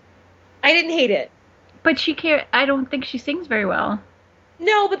liked. I didn't hate it. But I don't think she sings very well.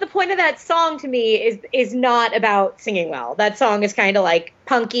 No, but the point of that song to me is not about singing well. That song is kind of like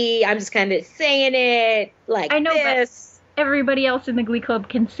punky. I'm just kind of saying it like I know, this. But everybody else in the Glee Club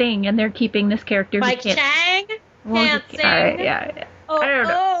can sing, and they're keeping this character who Mike Chang can't sing. All right, yeah. I don't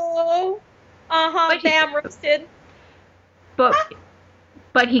know. Bam, roasted. But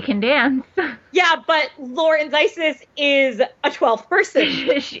he can dance. Yeah, but Lauren Zaisis is a 12th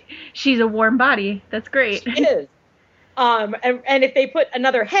person. She's a warm body. That's great. She is. And if they put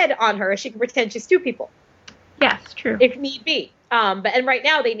another head on her, she can pretend she's two people. Yes, true. If need be. And right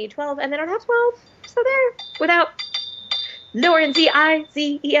now they need 12, and they don't have 12. So there, without Lauren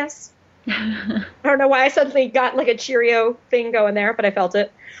Zizes. I don't know why I suddenly got like a Cheerio thing going there, but I felt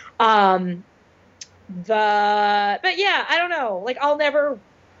it. But yeah, I don't know. Like, I'll never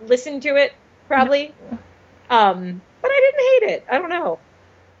listen to it, probably. But I didn't hate it. I don't know.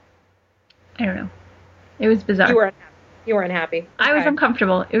 It was bizarre. You were unhappy. Okay. I was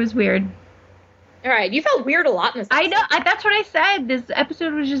uncomfortable. It was weird. All right. You felt weird a lot in this episode. I know. That's what I said. This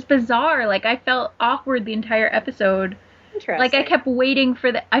episode was just bizarre. Like, I felt awkward the entire episode. Interesting. Like, I kept waiting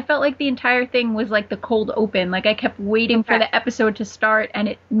for I felt like the entire thing was like the cold open. Like, I kept waiting for the episode to start, and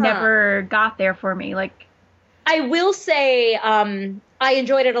it never got there for me. Like, I will say I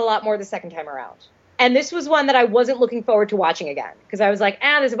enjoyed it a lot more the second time around. And this was one that I wasn't looking forward to watching again. Because I was like,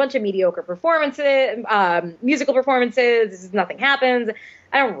 there's a bunch of mediocre performances, musical performances, nothing happens.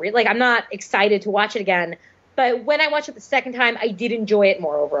 I'm not excited to watch it again. But when I watched it the second time, I did enjoy it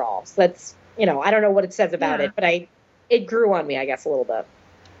more overall. So that's, I don't know what it says about it, but it grew on me, I guess, a little bit.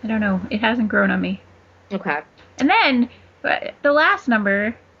 I don't know. It hasn't grown on me. Okay. And then the last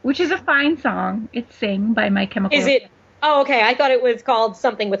number, which is a fine song, it's Sing by My Chemical Romance. Is it? Oh, okay. I thought it was called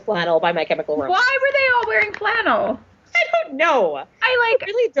Something with Flannel by My Chemical Romance. Why were they all wearing flannel? I don't know. I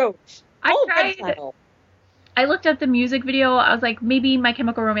really don't. I looked up the music video. I was like, maybe My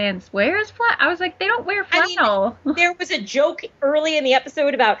Chemical Romance wears flannel. I was like, they don't wear flannel. I mean, there was a joke early in the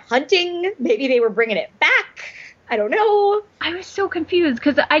episode about hunting. Maybe they were bringing it back. I don't know. I was so confused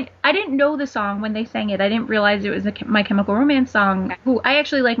because I didn't know the song when they sang it. I didn't realize it was a My Chemical Romance song. Okay. I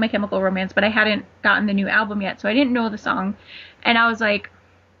actually like My Chemical Romance, but I hadn't gotten the new album yet, so I didn't know the song. And I was like,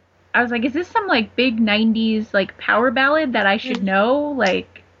 is this some like big 90s like power ballad that I should know,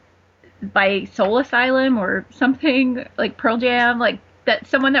 like by Soul Asylum or something, like Pearl Jam, like that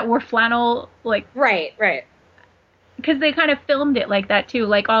someone that wore flannel, like right. Because they kind of filmed it like that too,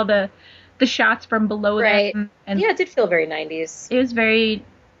 like all the shots from below them. And yeah, it did feel very 90s. It was very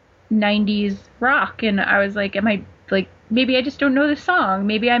 90s rock, and I was like, maybe I just don't know the song.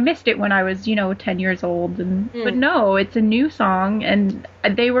 Maybe I missed it when I was, 10 years old. But no, it's a new song, and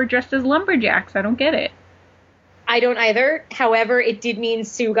they were dressed as lumberjacks. I don't get it. I don't either. However, it did mean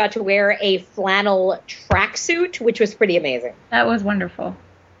Sue got to wear a flannel tracksuit, which was pretty amazing. That was wonderful.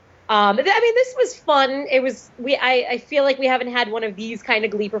 This was fun. I feel like we haven't had one of these kind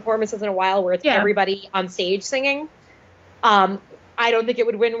of Glee performances in a while where it's everybody on stage singing. I don't think it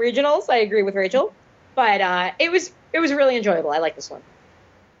would win regionals. I agree with Rachel, but it was really enjoyable. I like this one.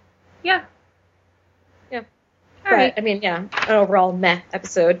 Yeah. Yeah. All right. An overall meh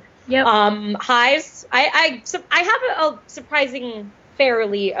episode. Yep. Highs. I have a surprising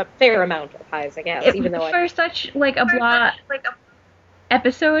a fair amount of highs, I guess. Even though for such like a blah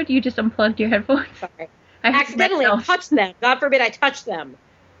episode, you just unplugged your headphones. Sorry. I accidentally touched them. God forbid I touched them.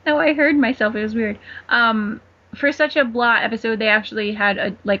 No, I heard myself. It was weird. For such a blah episode, they actually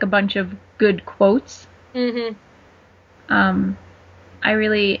had a bunch of good quotes. Mm-hmm. I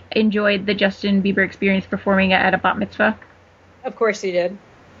really enjoyed the Justin Bieber experience performing at a bat mitzvah. Of course he did.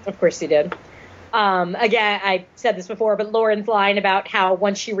 Again, I said this before, but Lauren's line about how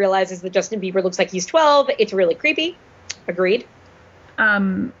once she realizes that Justin Bieber looks like he's 12, it's really creepy. Agreed.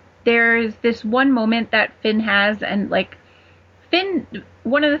 There's this one moment that Finn has, and Finn,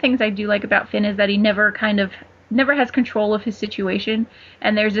 one of the things I do like about Finn is that he never has control of his situation.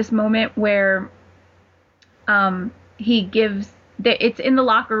 And there's this moment where it's in the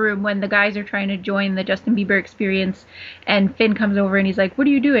locker room when the guys are trying to join the Justin Bieber experience, and Finn comes over and he's like, "What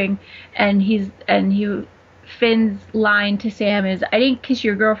are you doing?" And Finn's line to Sam is, "I didn't kiss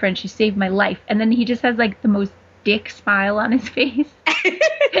your girlfriend, she saved my life." And then he just has the most dick smile on his face.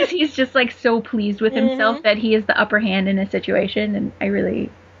 Because he's just so pleased with himself that he has the upper hand in a situation, and I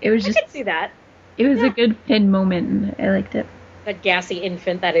could see that. It was a good Finn moment, and I liked it. That gassy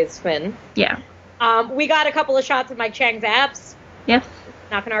infant that is Finn. Yeah. We got a couple of shots of Mike Chang's abs. Yes.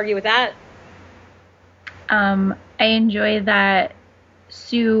 Not gonna argue with that. I enjoy that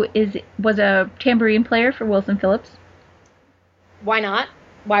Sue was a tambourine player for Wilson Phillips. Why not?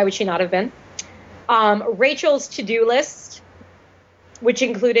 Why would she not have been? Rachel's to-do list, which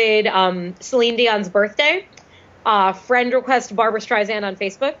included Celine Dion's birthday, friend request Barbra Streisand on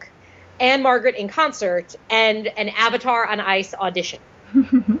Facebook, and Margaret in concert, and an Avatar on Ice audition.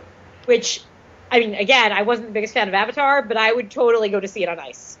 Which, again, I wasn't the biggest fan of Avatar, but I would totally go to see it on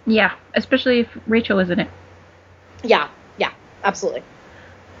Ice. Yeah, especially if Rachel was in it. Yeah, absolutely.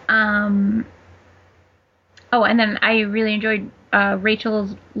 And then I really enjoyed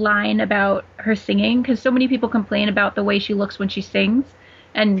Rachel's line about her singing, because so many people complain about the way she looks when she sings.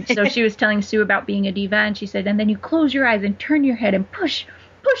 And so she was telling Sue about being a diva, and she said, "And then you close your eyes and turn your head and push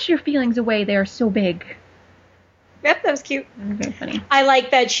your feelings away. They are so big." Yep, that was cute. Very funny. I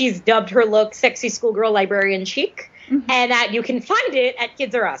like that she's dubbed her look Sexy Schoolgirl Librarian Chic, and that you can find it at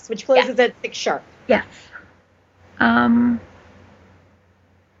Kids R Us, which closes at 6 sharp. Yes.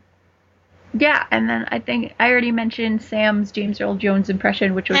 Yeah, and then I think I already mentioned Sam's James Earl Jones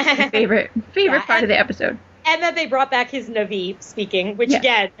impression, which was my favorite part of the episode. And that they brought back his Navi speaking, which,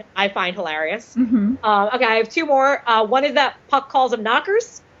 again, I find hilarious. Mm-hmm. Okay, I have 2 more. One is that Puck calls them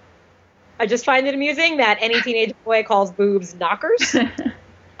knockers. I just find it amusing that any teenage boy calls boobs knockers.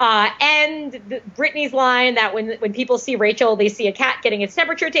 And Brittany's line that when people see Rachel, they see a cat getting its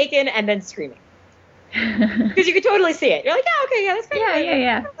temperature taken and then screaming. Because you could totally see it. You're like, yeah, okay, yeah, that's kind of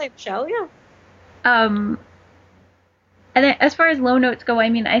yeah. Like Michelle, yeah. And then as far as low notes go,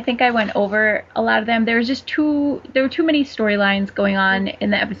 I think I went over a lot of them. There were too many storylines going on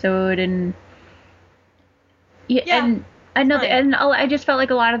in the episode, and and I know and I just felt like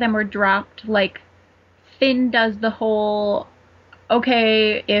a lot of them were dropped. Like Finn does the whole,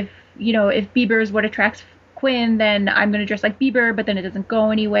 okay, if Bieber is what attracts Quinn, then I'm going to dress like Bieber, but then it doesn't go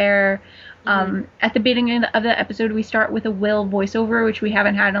anywhere. At the beginning of the episode, we start with a Will voiceover, which we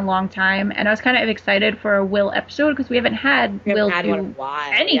haven't had in a long time, and I was kind of excited for a Will episode because we haven't had Will do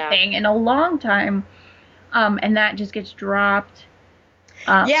anything in a long time, and that just gets dropped.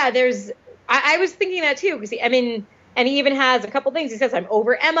 I was thinking that too, because and he even has a couple things. He says, "I'm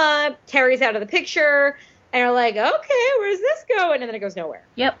over Emma," Terry's out of the picture, and you're like, okay, where's this going? And then it goes nowhere.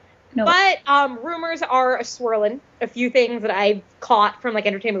 Yep. No. But rumors are swirling. A few things that I've caught from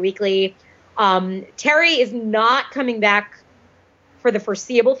Entertainment Weekly. Terry is not coming back for the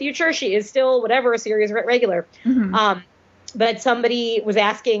foreseeable future. She is still a series regular. Mm-hmm. But somebody was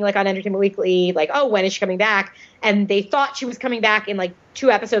asking on Entertainment Weekly, oh, when is she coming back? And they thought she was coming back in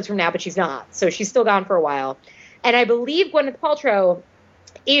 2 episodes from now, but she's not. So she's still gone for a while. And I believe Gwyneth Paltrow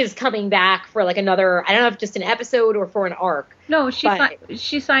is coming back for another, I don't know if just an episode or for an arc. No,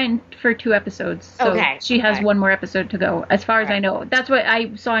 she signed for 2 episodes. So she has 1 more episode to go, as far as I know. That's what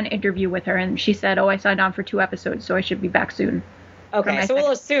I saw an interview with her, and she said, I signed on for 2 episodes, so I should be back soon. Okay, so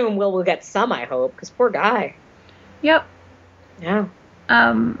we'll assume we'll get some, I hope, because poor guy. Yep. Yeah.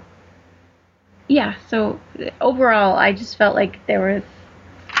 Yeah, so overall, I just felt like there was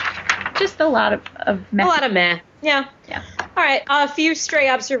just a lot of meh. A lot of meh. Yeah. Yeah. All right. A few stray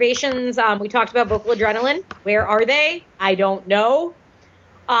observations. We talked about vocal adrenaline. Where are they? I don't know.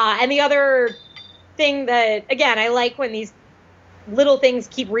 And the other thing that, again, I like when these little things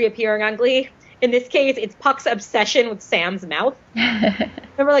keep reappearing on Glee. In this case, it's Puck's obsession with Sam's mouth.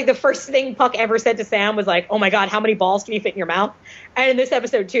 Remember, like, the first thing Puck ever said to Sam was like, oh my God, how many balls can you fit in your mouth? And in this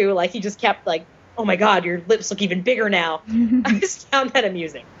episode, too, like, he just kept like, oh my God, your lips look even bigger now. I just found that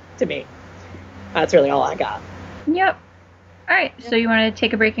amusing to me. That's really all I got. Yep. All right. So you want to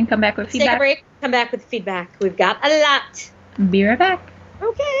take a break and come back with feedback? Take a break, come back with feedback. We've got a lot. Be right back.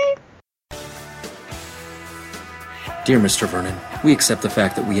 Okay. Dear Mr. Vernon, we accept the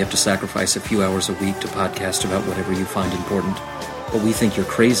fact that we have to sacrifice a few hours a week to podcast about whatever you find important. But we think you're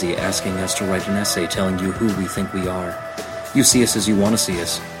crazy asking us to write an essay telling you who we think we are. You see us as you want to see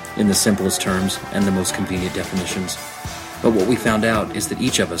us, in the simplest terms and the most convenient definitions. But what we found out is that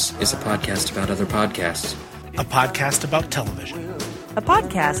each of us is a podcast about other podcasts. A podcast about television. A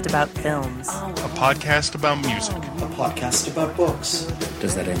podcast about films. A podcast about music. A podcast about books.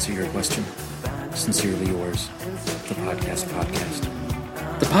 Does that answer your question? Sincerely yours, The Podcast Podcast.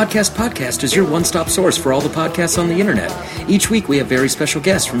 The Podcast Podcast is your one-stop source for all the podcasts on the internet. Each week we have very special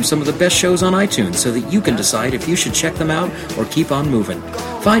guests from some of the best shows on iTunes so that you can decide if you should check them out or keep on moving.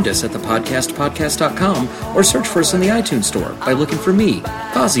 Find us at thepodcastpodcast.com or search for us in the iTunes store by looking for me,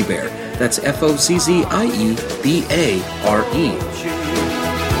 Fozzie Bear. That's Fozziebeare.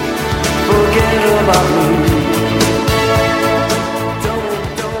 Forget about me.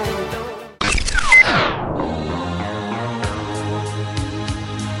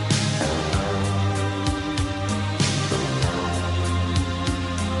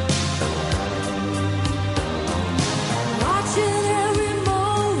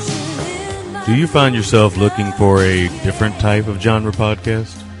 Do you find yourself looking for a different type of genre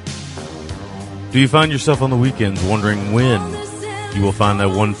podcast? Do you find yourself on the weekends wondering when you will find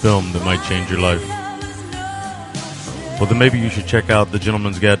that one film that might change your life? Well, then maybe you should check out The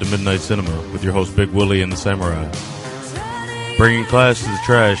Gentleman's Guide to Midnight Cinema with your host Big Willie and the Samurai. Bringing class to the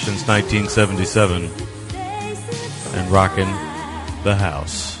trash since 1977 and rocking the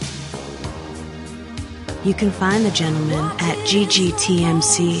house. You can find The Gentleman at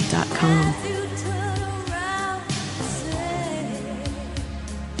ggtmc.com.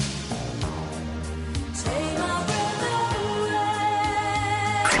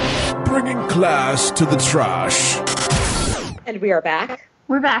 Bringing class to the trash. And we are back.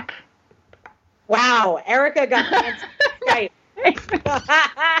 We're back. Wow, Erica got fancy Skype.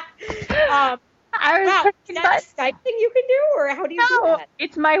 I was Wow, is pressing that a buttons. Skype thing you can do, or how do you do No, that?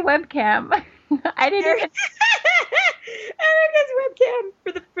 it's my webcam. I didn't even. Erica's webcam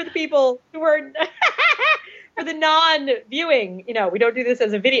for the people who are for the non-viewing. You know, we don't do this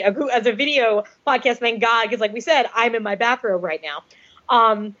as a video podcast. Thank God, because like we said, I'm in my bathrobe right now.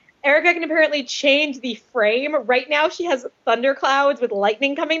 Erica can apparently change the frame. Right now, she has thunderclouds with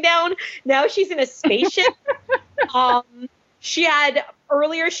lightning coming down. Now she's in a spaceship.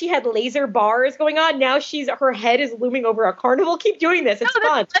 Earlier she had laser bars going on. Now her head is looming over a carnival. Keep doing this. It's fun.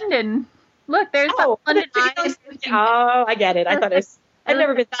 That's London. Look, there's the London Eye. Oh, I get it. I thought it was. I've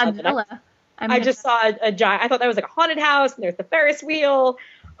never been to London. Godzilla. I just saw a giant. I thought that was like a haunted house, and there's the Ferris wheel.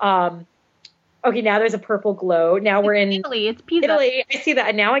 Okay, now there's a purple glow. Now we're in Italy. It's Pisa. Italy. I see that.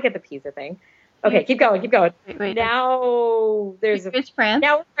 And now I get the Pisa thing. Okay, keep going. Wait. Now It's France.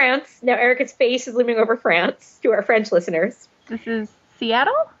 Now France. Now Erica's face is looming over France to our French listeners. This is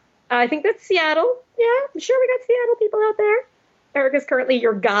Seattle? I think that's Seattle. Yeah, I'm sure we got Seattle people out there. Erica's currently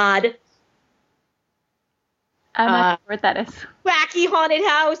your god. I'm not sure what that is. Wacky haunted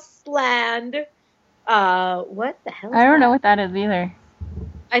house land. What the hell? I don't know what that is either.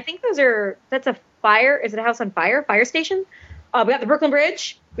 I think that's a fire. Is it a house on fire? Fire station? We got the Brooklyn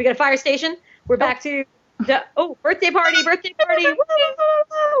Bridge. We got a fire station. We're back to birthday party.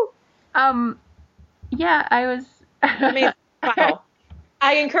 Woo! Yeah, I was. Amazing. Wow.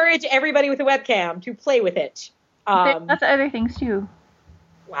 I encourage everybody with a webcam to play with it. That's other things too.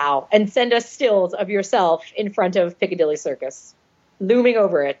 Wow. And send us stills of yourself in front of Piccadilly Circus, looming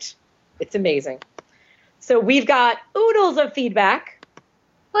over it. It's amazing. So we've got oodles of feedback.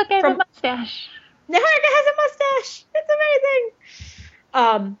 Look, I have a mustache. Erica has a mustache. It's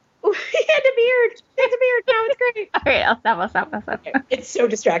amazing. He had a beard. He has a beard now. It's great. All right, I'll stop. Okay. It's so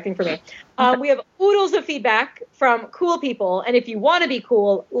distracting for me. We have oodles of feedback from cool people. And if you want to be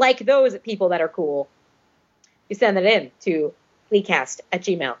cool, like those people that are cool, you send that in to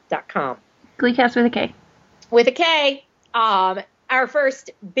gleecast@gmail.com. Gleecast with a K. With a K. Our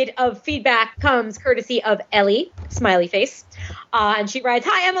first bit of feedback comes courtesy of Ellie, smiley face. And she writes,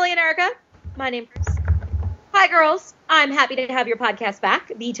 "Hi, Emily and Erica. My name is Chris. Hi, girls. I'm happy to have your podcast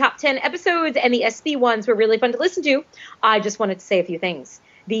back. The top 10 episodes and the SB ones were really fun to listen to. I just wanted to say a few things.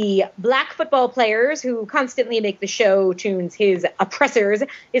 The black football players who constantly make the show tunes his oppressors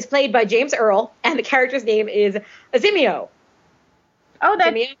is played by James Earl, and the character's name is Azimio." Oh,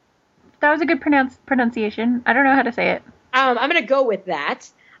 Azimio? That was a good pronunciation. I don't know how to say it. I'm going to go with that.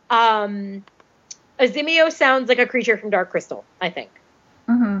 Azimio sounds like a creature from Dark Crystal, I think.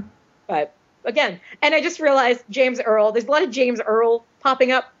 Mm-hmm. But again, and I just realized James Earl. There's a lot of James Earl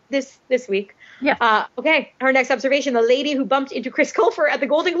popping up this week. Yeah. Okay, her next observation. The lady who bumped into Chris Colfer at the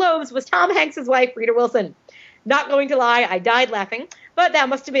Golden Globes was Tom Hanks' wife, Rita Wilson. Not going to lie, I died laughing, but that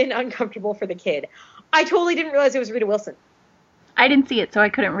must have been uncomfortable for the kid. I totally didn't realize it was Rita Wilson. I didn't see it, so I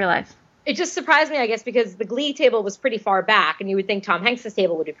couldn't realize. It just surprised me, I guess, because the Glee table was pretty far back, and you would think Tom Hanks'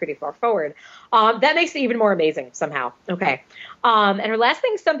 table would be pretty far forward. That makes it even more amazing, somehow. Okay. And her last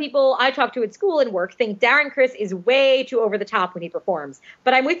thing, some people I talk to at school and work think Darren Criss is way too over the top when he performs.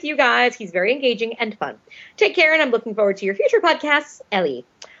 But I'm with you guys. He's very engaging and fun. Take care, and I'm looking forward to your future podcasts, Ellie.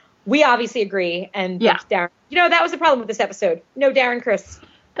 We obviously agree, and yeah. Darren. That was the problem with this episode. No Darren Criss.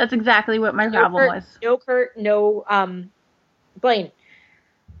 That's exactly what my problem was. No Kurt, no Blaine.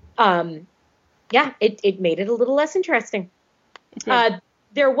 Yeah, it made it a little less interesting.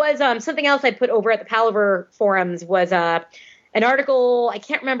 There was something else I put over at the Palaver forums was an article. I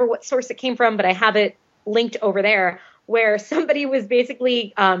can't remember what source it came from, but I have it linked over there, where somebody was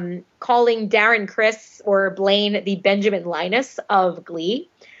basically calling Darren Criss or Blaine the Benjamin Linus of Glee,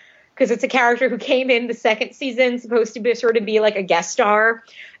 because it's a character who came in the second season, supposed to be sort of be like a guest star,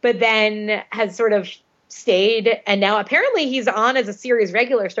 but then has sort of stayed, and now apparently he's on as a series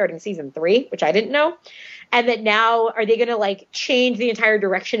regular starting season 3, which I didn't know. And that now, are they going to like change the entire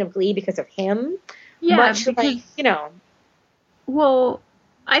direction of Glee because of him? Yeah, much because, like, Well,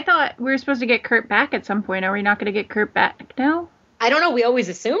 I thought we were supposed to get Kurt back at some point. Are we not going to get Kurt back now? I don't know. We always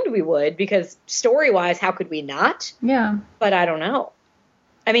assumed we would, because story-wise, how could we not? Yeah. But I don't know.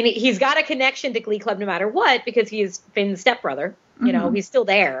 I mean, he's got a connection to Glee Club no matter what, because he's Finn's stepbrother. Mm-hmm. He's still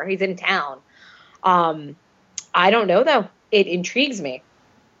there. He's in town. I don't know, though. It intrigues me.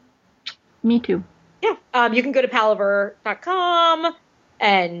 Me too. Yeah. You can go to palaver.com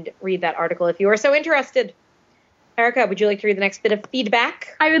and read that article if you are so interested. Erica, would you like to read the next bit of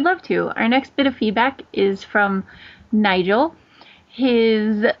feedback? I would love to. Our next bit of feedback is from Nigel.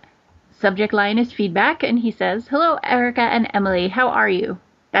 His subject line is feedback, and he says, "Hello, Erica and Emily. How are you?"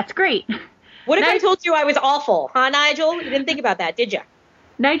 That's great. What if I told you I was awful? Huh, Nigel? You didn't think about that, did you?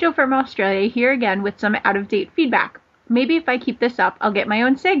 Nigel from Australia here again with some out-of-date feedback. Maybe if I keep this up, I'll get my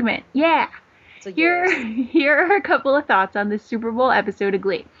own segment. Yeah! Here are a couple of thoughts on this Super Bowl episode of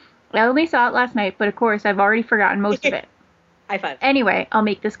Glee. I only saw it last night, but of course I've already forgotten most of it. High five. Anyway, I'll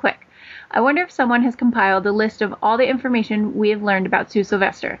make this quick. I wonder if someone has compiled a list of all the information we have learned about Sue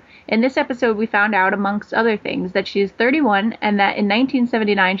Sylvester. In this episode, we found out, amongst other things, that she is 31 and that in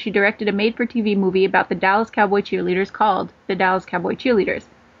 1979 she directed a made-for-TV movie about the Dallas Cowboy cheerleaders called The Dallas Cowboy Cheerleaders.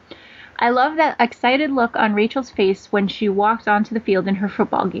 I love that excited look on Rachel's face when she walks onto the field in her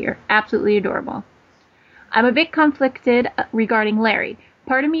football gear. Absolutely adorable. I'm a bit conflicted regarding Larry.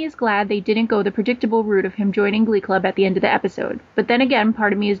 Part of me is glad they didn't go the predictable route of him joining Glee Club at the end of the episode. But then again,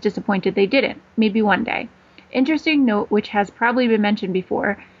 part of me is disappointed they didn't. Maybe one day. Interesting note, which has probably been mentioned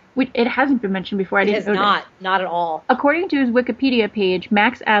before. It hasn't been mentioned before. I didn't know not. Not at all. According to his Wikipedia page,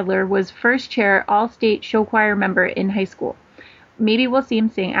 Max Adler was first chair all-state show choir member in high school. Maybe we'll see him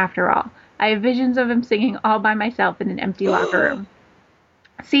sing after all. I have visions of him singing all by myself in an empty locker room.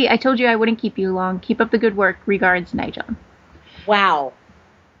 See, I told you I wouldn't keep you long. Keep up the good work. Regards, Nigel. Wow.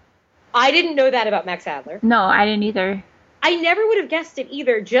 I didn't know that about Max Adler. No, I didn't either. I never would have guessed it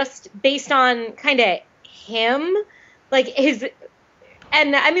either, just based on kind of him. Like his...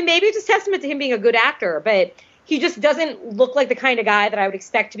 And, I mean, maybe it's a testament to him being a good actor, but he just doesn't look like the kind of guy that I would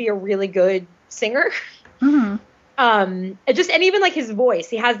expect to be a really good singer. Mm-hmm. And even, like, his voice.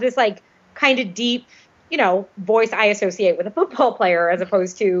 He has this, like, kind of deep, voice I associate with a football player as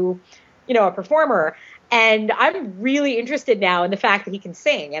opposed to, a performer. And I'm really interested now in the fact that he can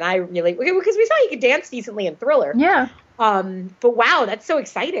sing. And I really... Because we saw he could dance decently in Thriller. Yeah. But, wow, that's so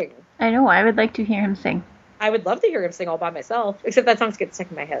exciting. I know. I would like to hear him sing. I would love to hear him sing all by myself, except that song's getting stuck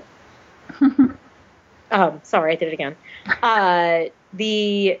in my head. Sorry, I did it again.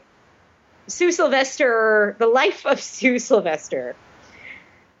 The life of Sue Sylvester.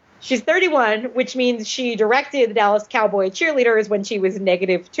 She's 31, which means she directed the Dallas Cowboy Cheerleaders when she was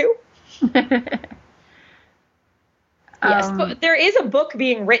 -2. Yes, but there is a book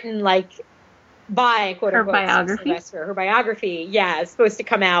being written, like, by quote unquote biography. Sylvester. Her biography, yeah, is supposed to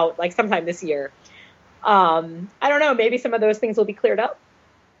come out like sometime this year. I don't know. Maybe some of those things will be cleared up.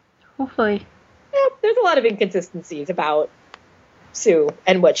 Hopefully. Yeah, there's a lot of inconsistencies about Sue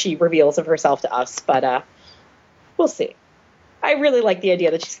and what she reveals of herself to us, but we'll see. I really like the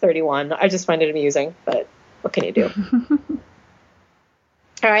idea that she's 31. I just find it amusing, but what can you do?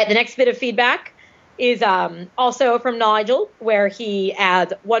 All right, the next bit of feedback is also from Nigel, where he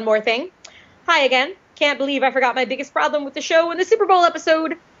adds one more thing. Hi again. Can't believe I forgot my biggest problem with the show in the Super Bowl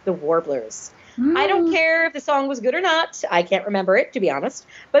episode, the Warblers. I don't care if the song was good or not. I can't remember it, to be honest.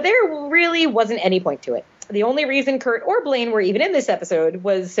 But there really wasn't any point to it. The only reason Kurt or Blaine were even in this episode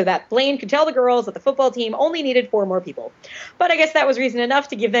was so that Blaine could tell the girls that the football team only needed 4 more people. But I guess that was reason enough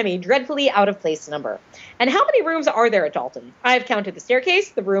to give them a dreadfully out-of-place number. And how many rooms are there at Dalton? I've counted the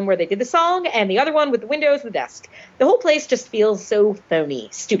staircase, the room where they did the song, and the other one with the windows and the desk. The whole place just feels so phony.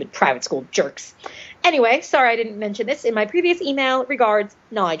 Stupid private school jerks. Anyway, sorry I didn't mention this in my previous email. Regards,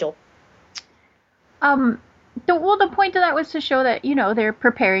 Nigel. The point of that was to show that, they're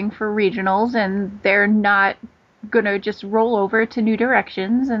preparing for regionals and they're not going to just roll over to New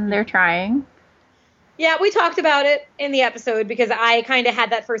Directions, and they're trying. Yeah, we talked about it in the episode because I kind of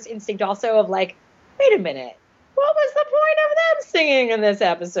had that first instinct also of like, wait a minute, what was the point of them singing in this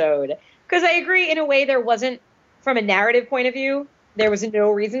episode? Because I agree, in a way, there wasn't, from a narrative point of view, there was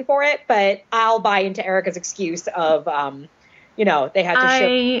no reason for it, but I'll buy into Erica's excuse of, they had to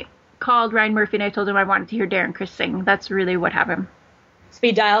I called Ryan Murphy and I told him I wanted to hear Darren Criss sing. That's really what happened.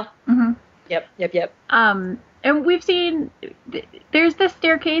 Speed dial? Mm-hmm. Yep. And we've seen, there's the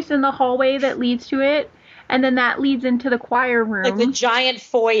staircase in the hallway that leads to it, and then that leads into the choir room. Like the giant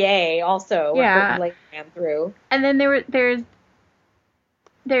foyer also. Yeah. Like ran through. And then there's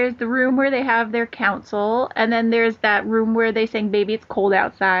the room where they have their council, and then there's that room where they sing Baby It's Cold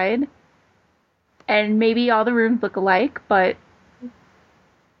Outside. And maybe all the rooms look alike, but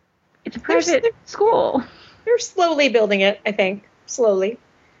it's a private school. They're slowly building it, I think. Slowly.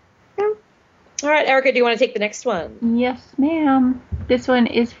 Yeah. All right, Erica, do you want to take the next one? Yes, ma'am. This one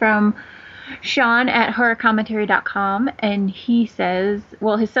is from Sean at horrorcommentary.com, and he says,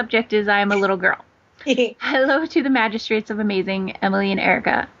 his subject is I am a little girl. Hello to the magistrates of amazing Emily and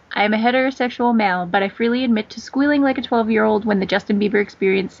Erica. I am a heterosexual male, but I freely admit to squealing like a 12-year-old when the Justin Bieber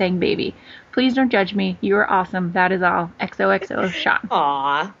Experience sang Baby. Please don't judge me. You are awesome. That is all. XOXO, Sean.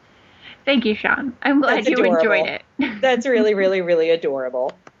 Aww. Thank you, Sean. I'm glad you enjoyed it. That's really, really, really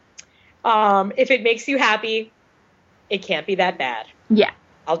adorable. If it makes you happy, it can't be that bad. Yeah.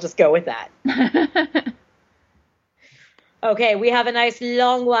 I'll just go with that. Okay, we have a nice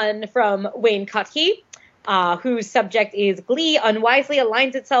long one from Wayne Kutke, whose subject is Glee unwisely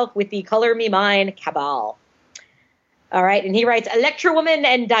aligns itself with the Color Me Mine cabal. All right, and he writes, Electra Woman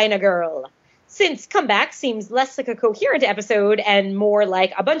and Dinah Girl. Since Comeback seems less like a coherent episode and more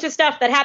like a bunch of stuff that happened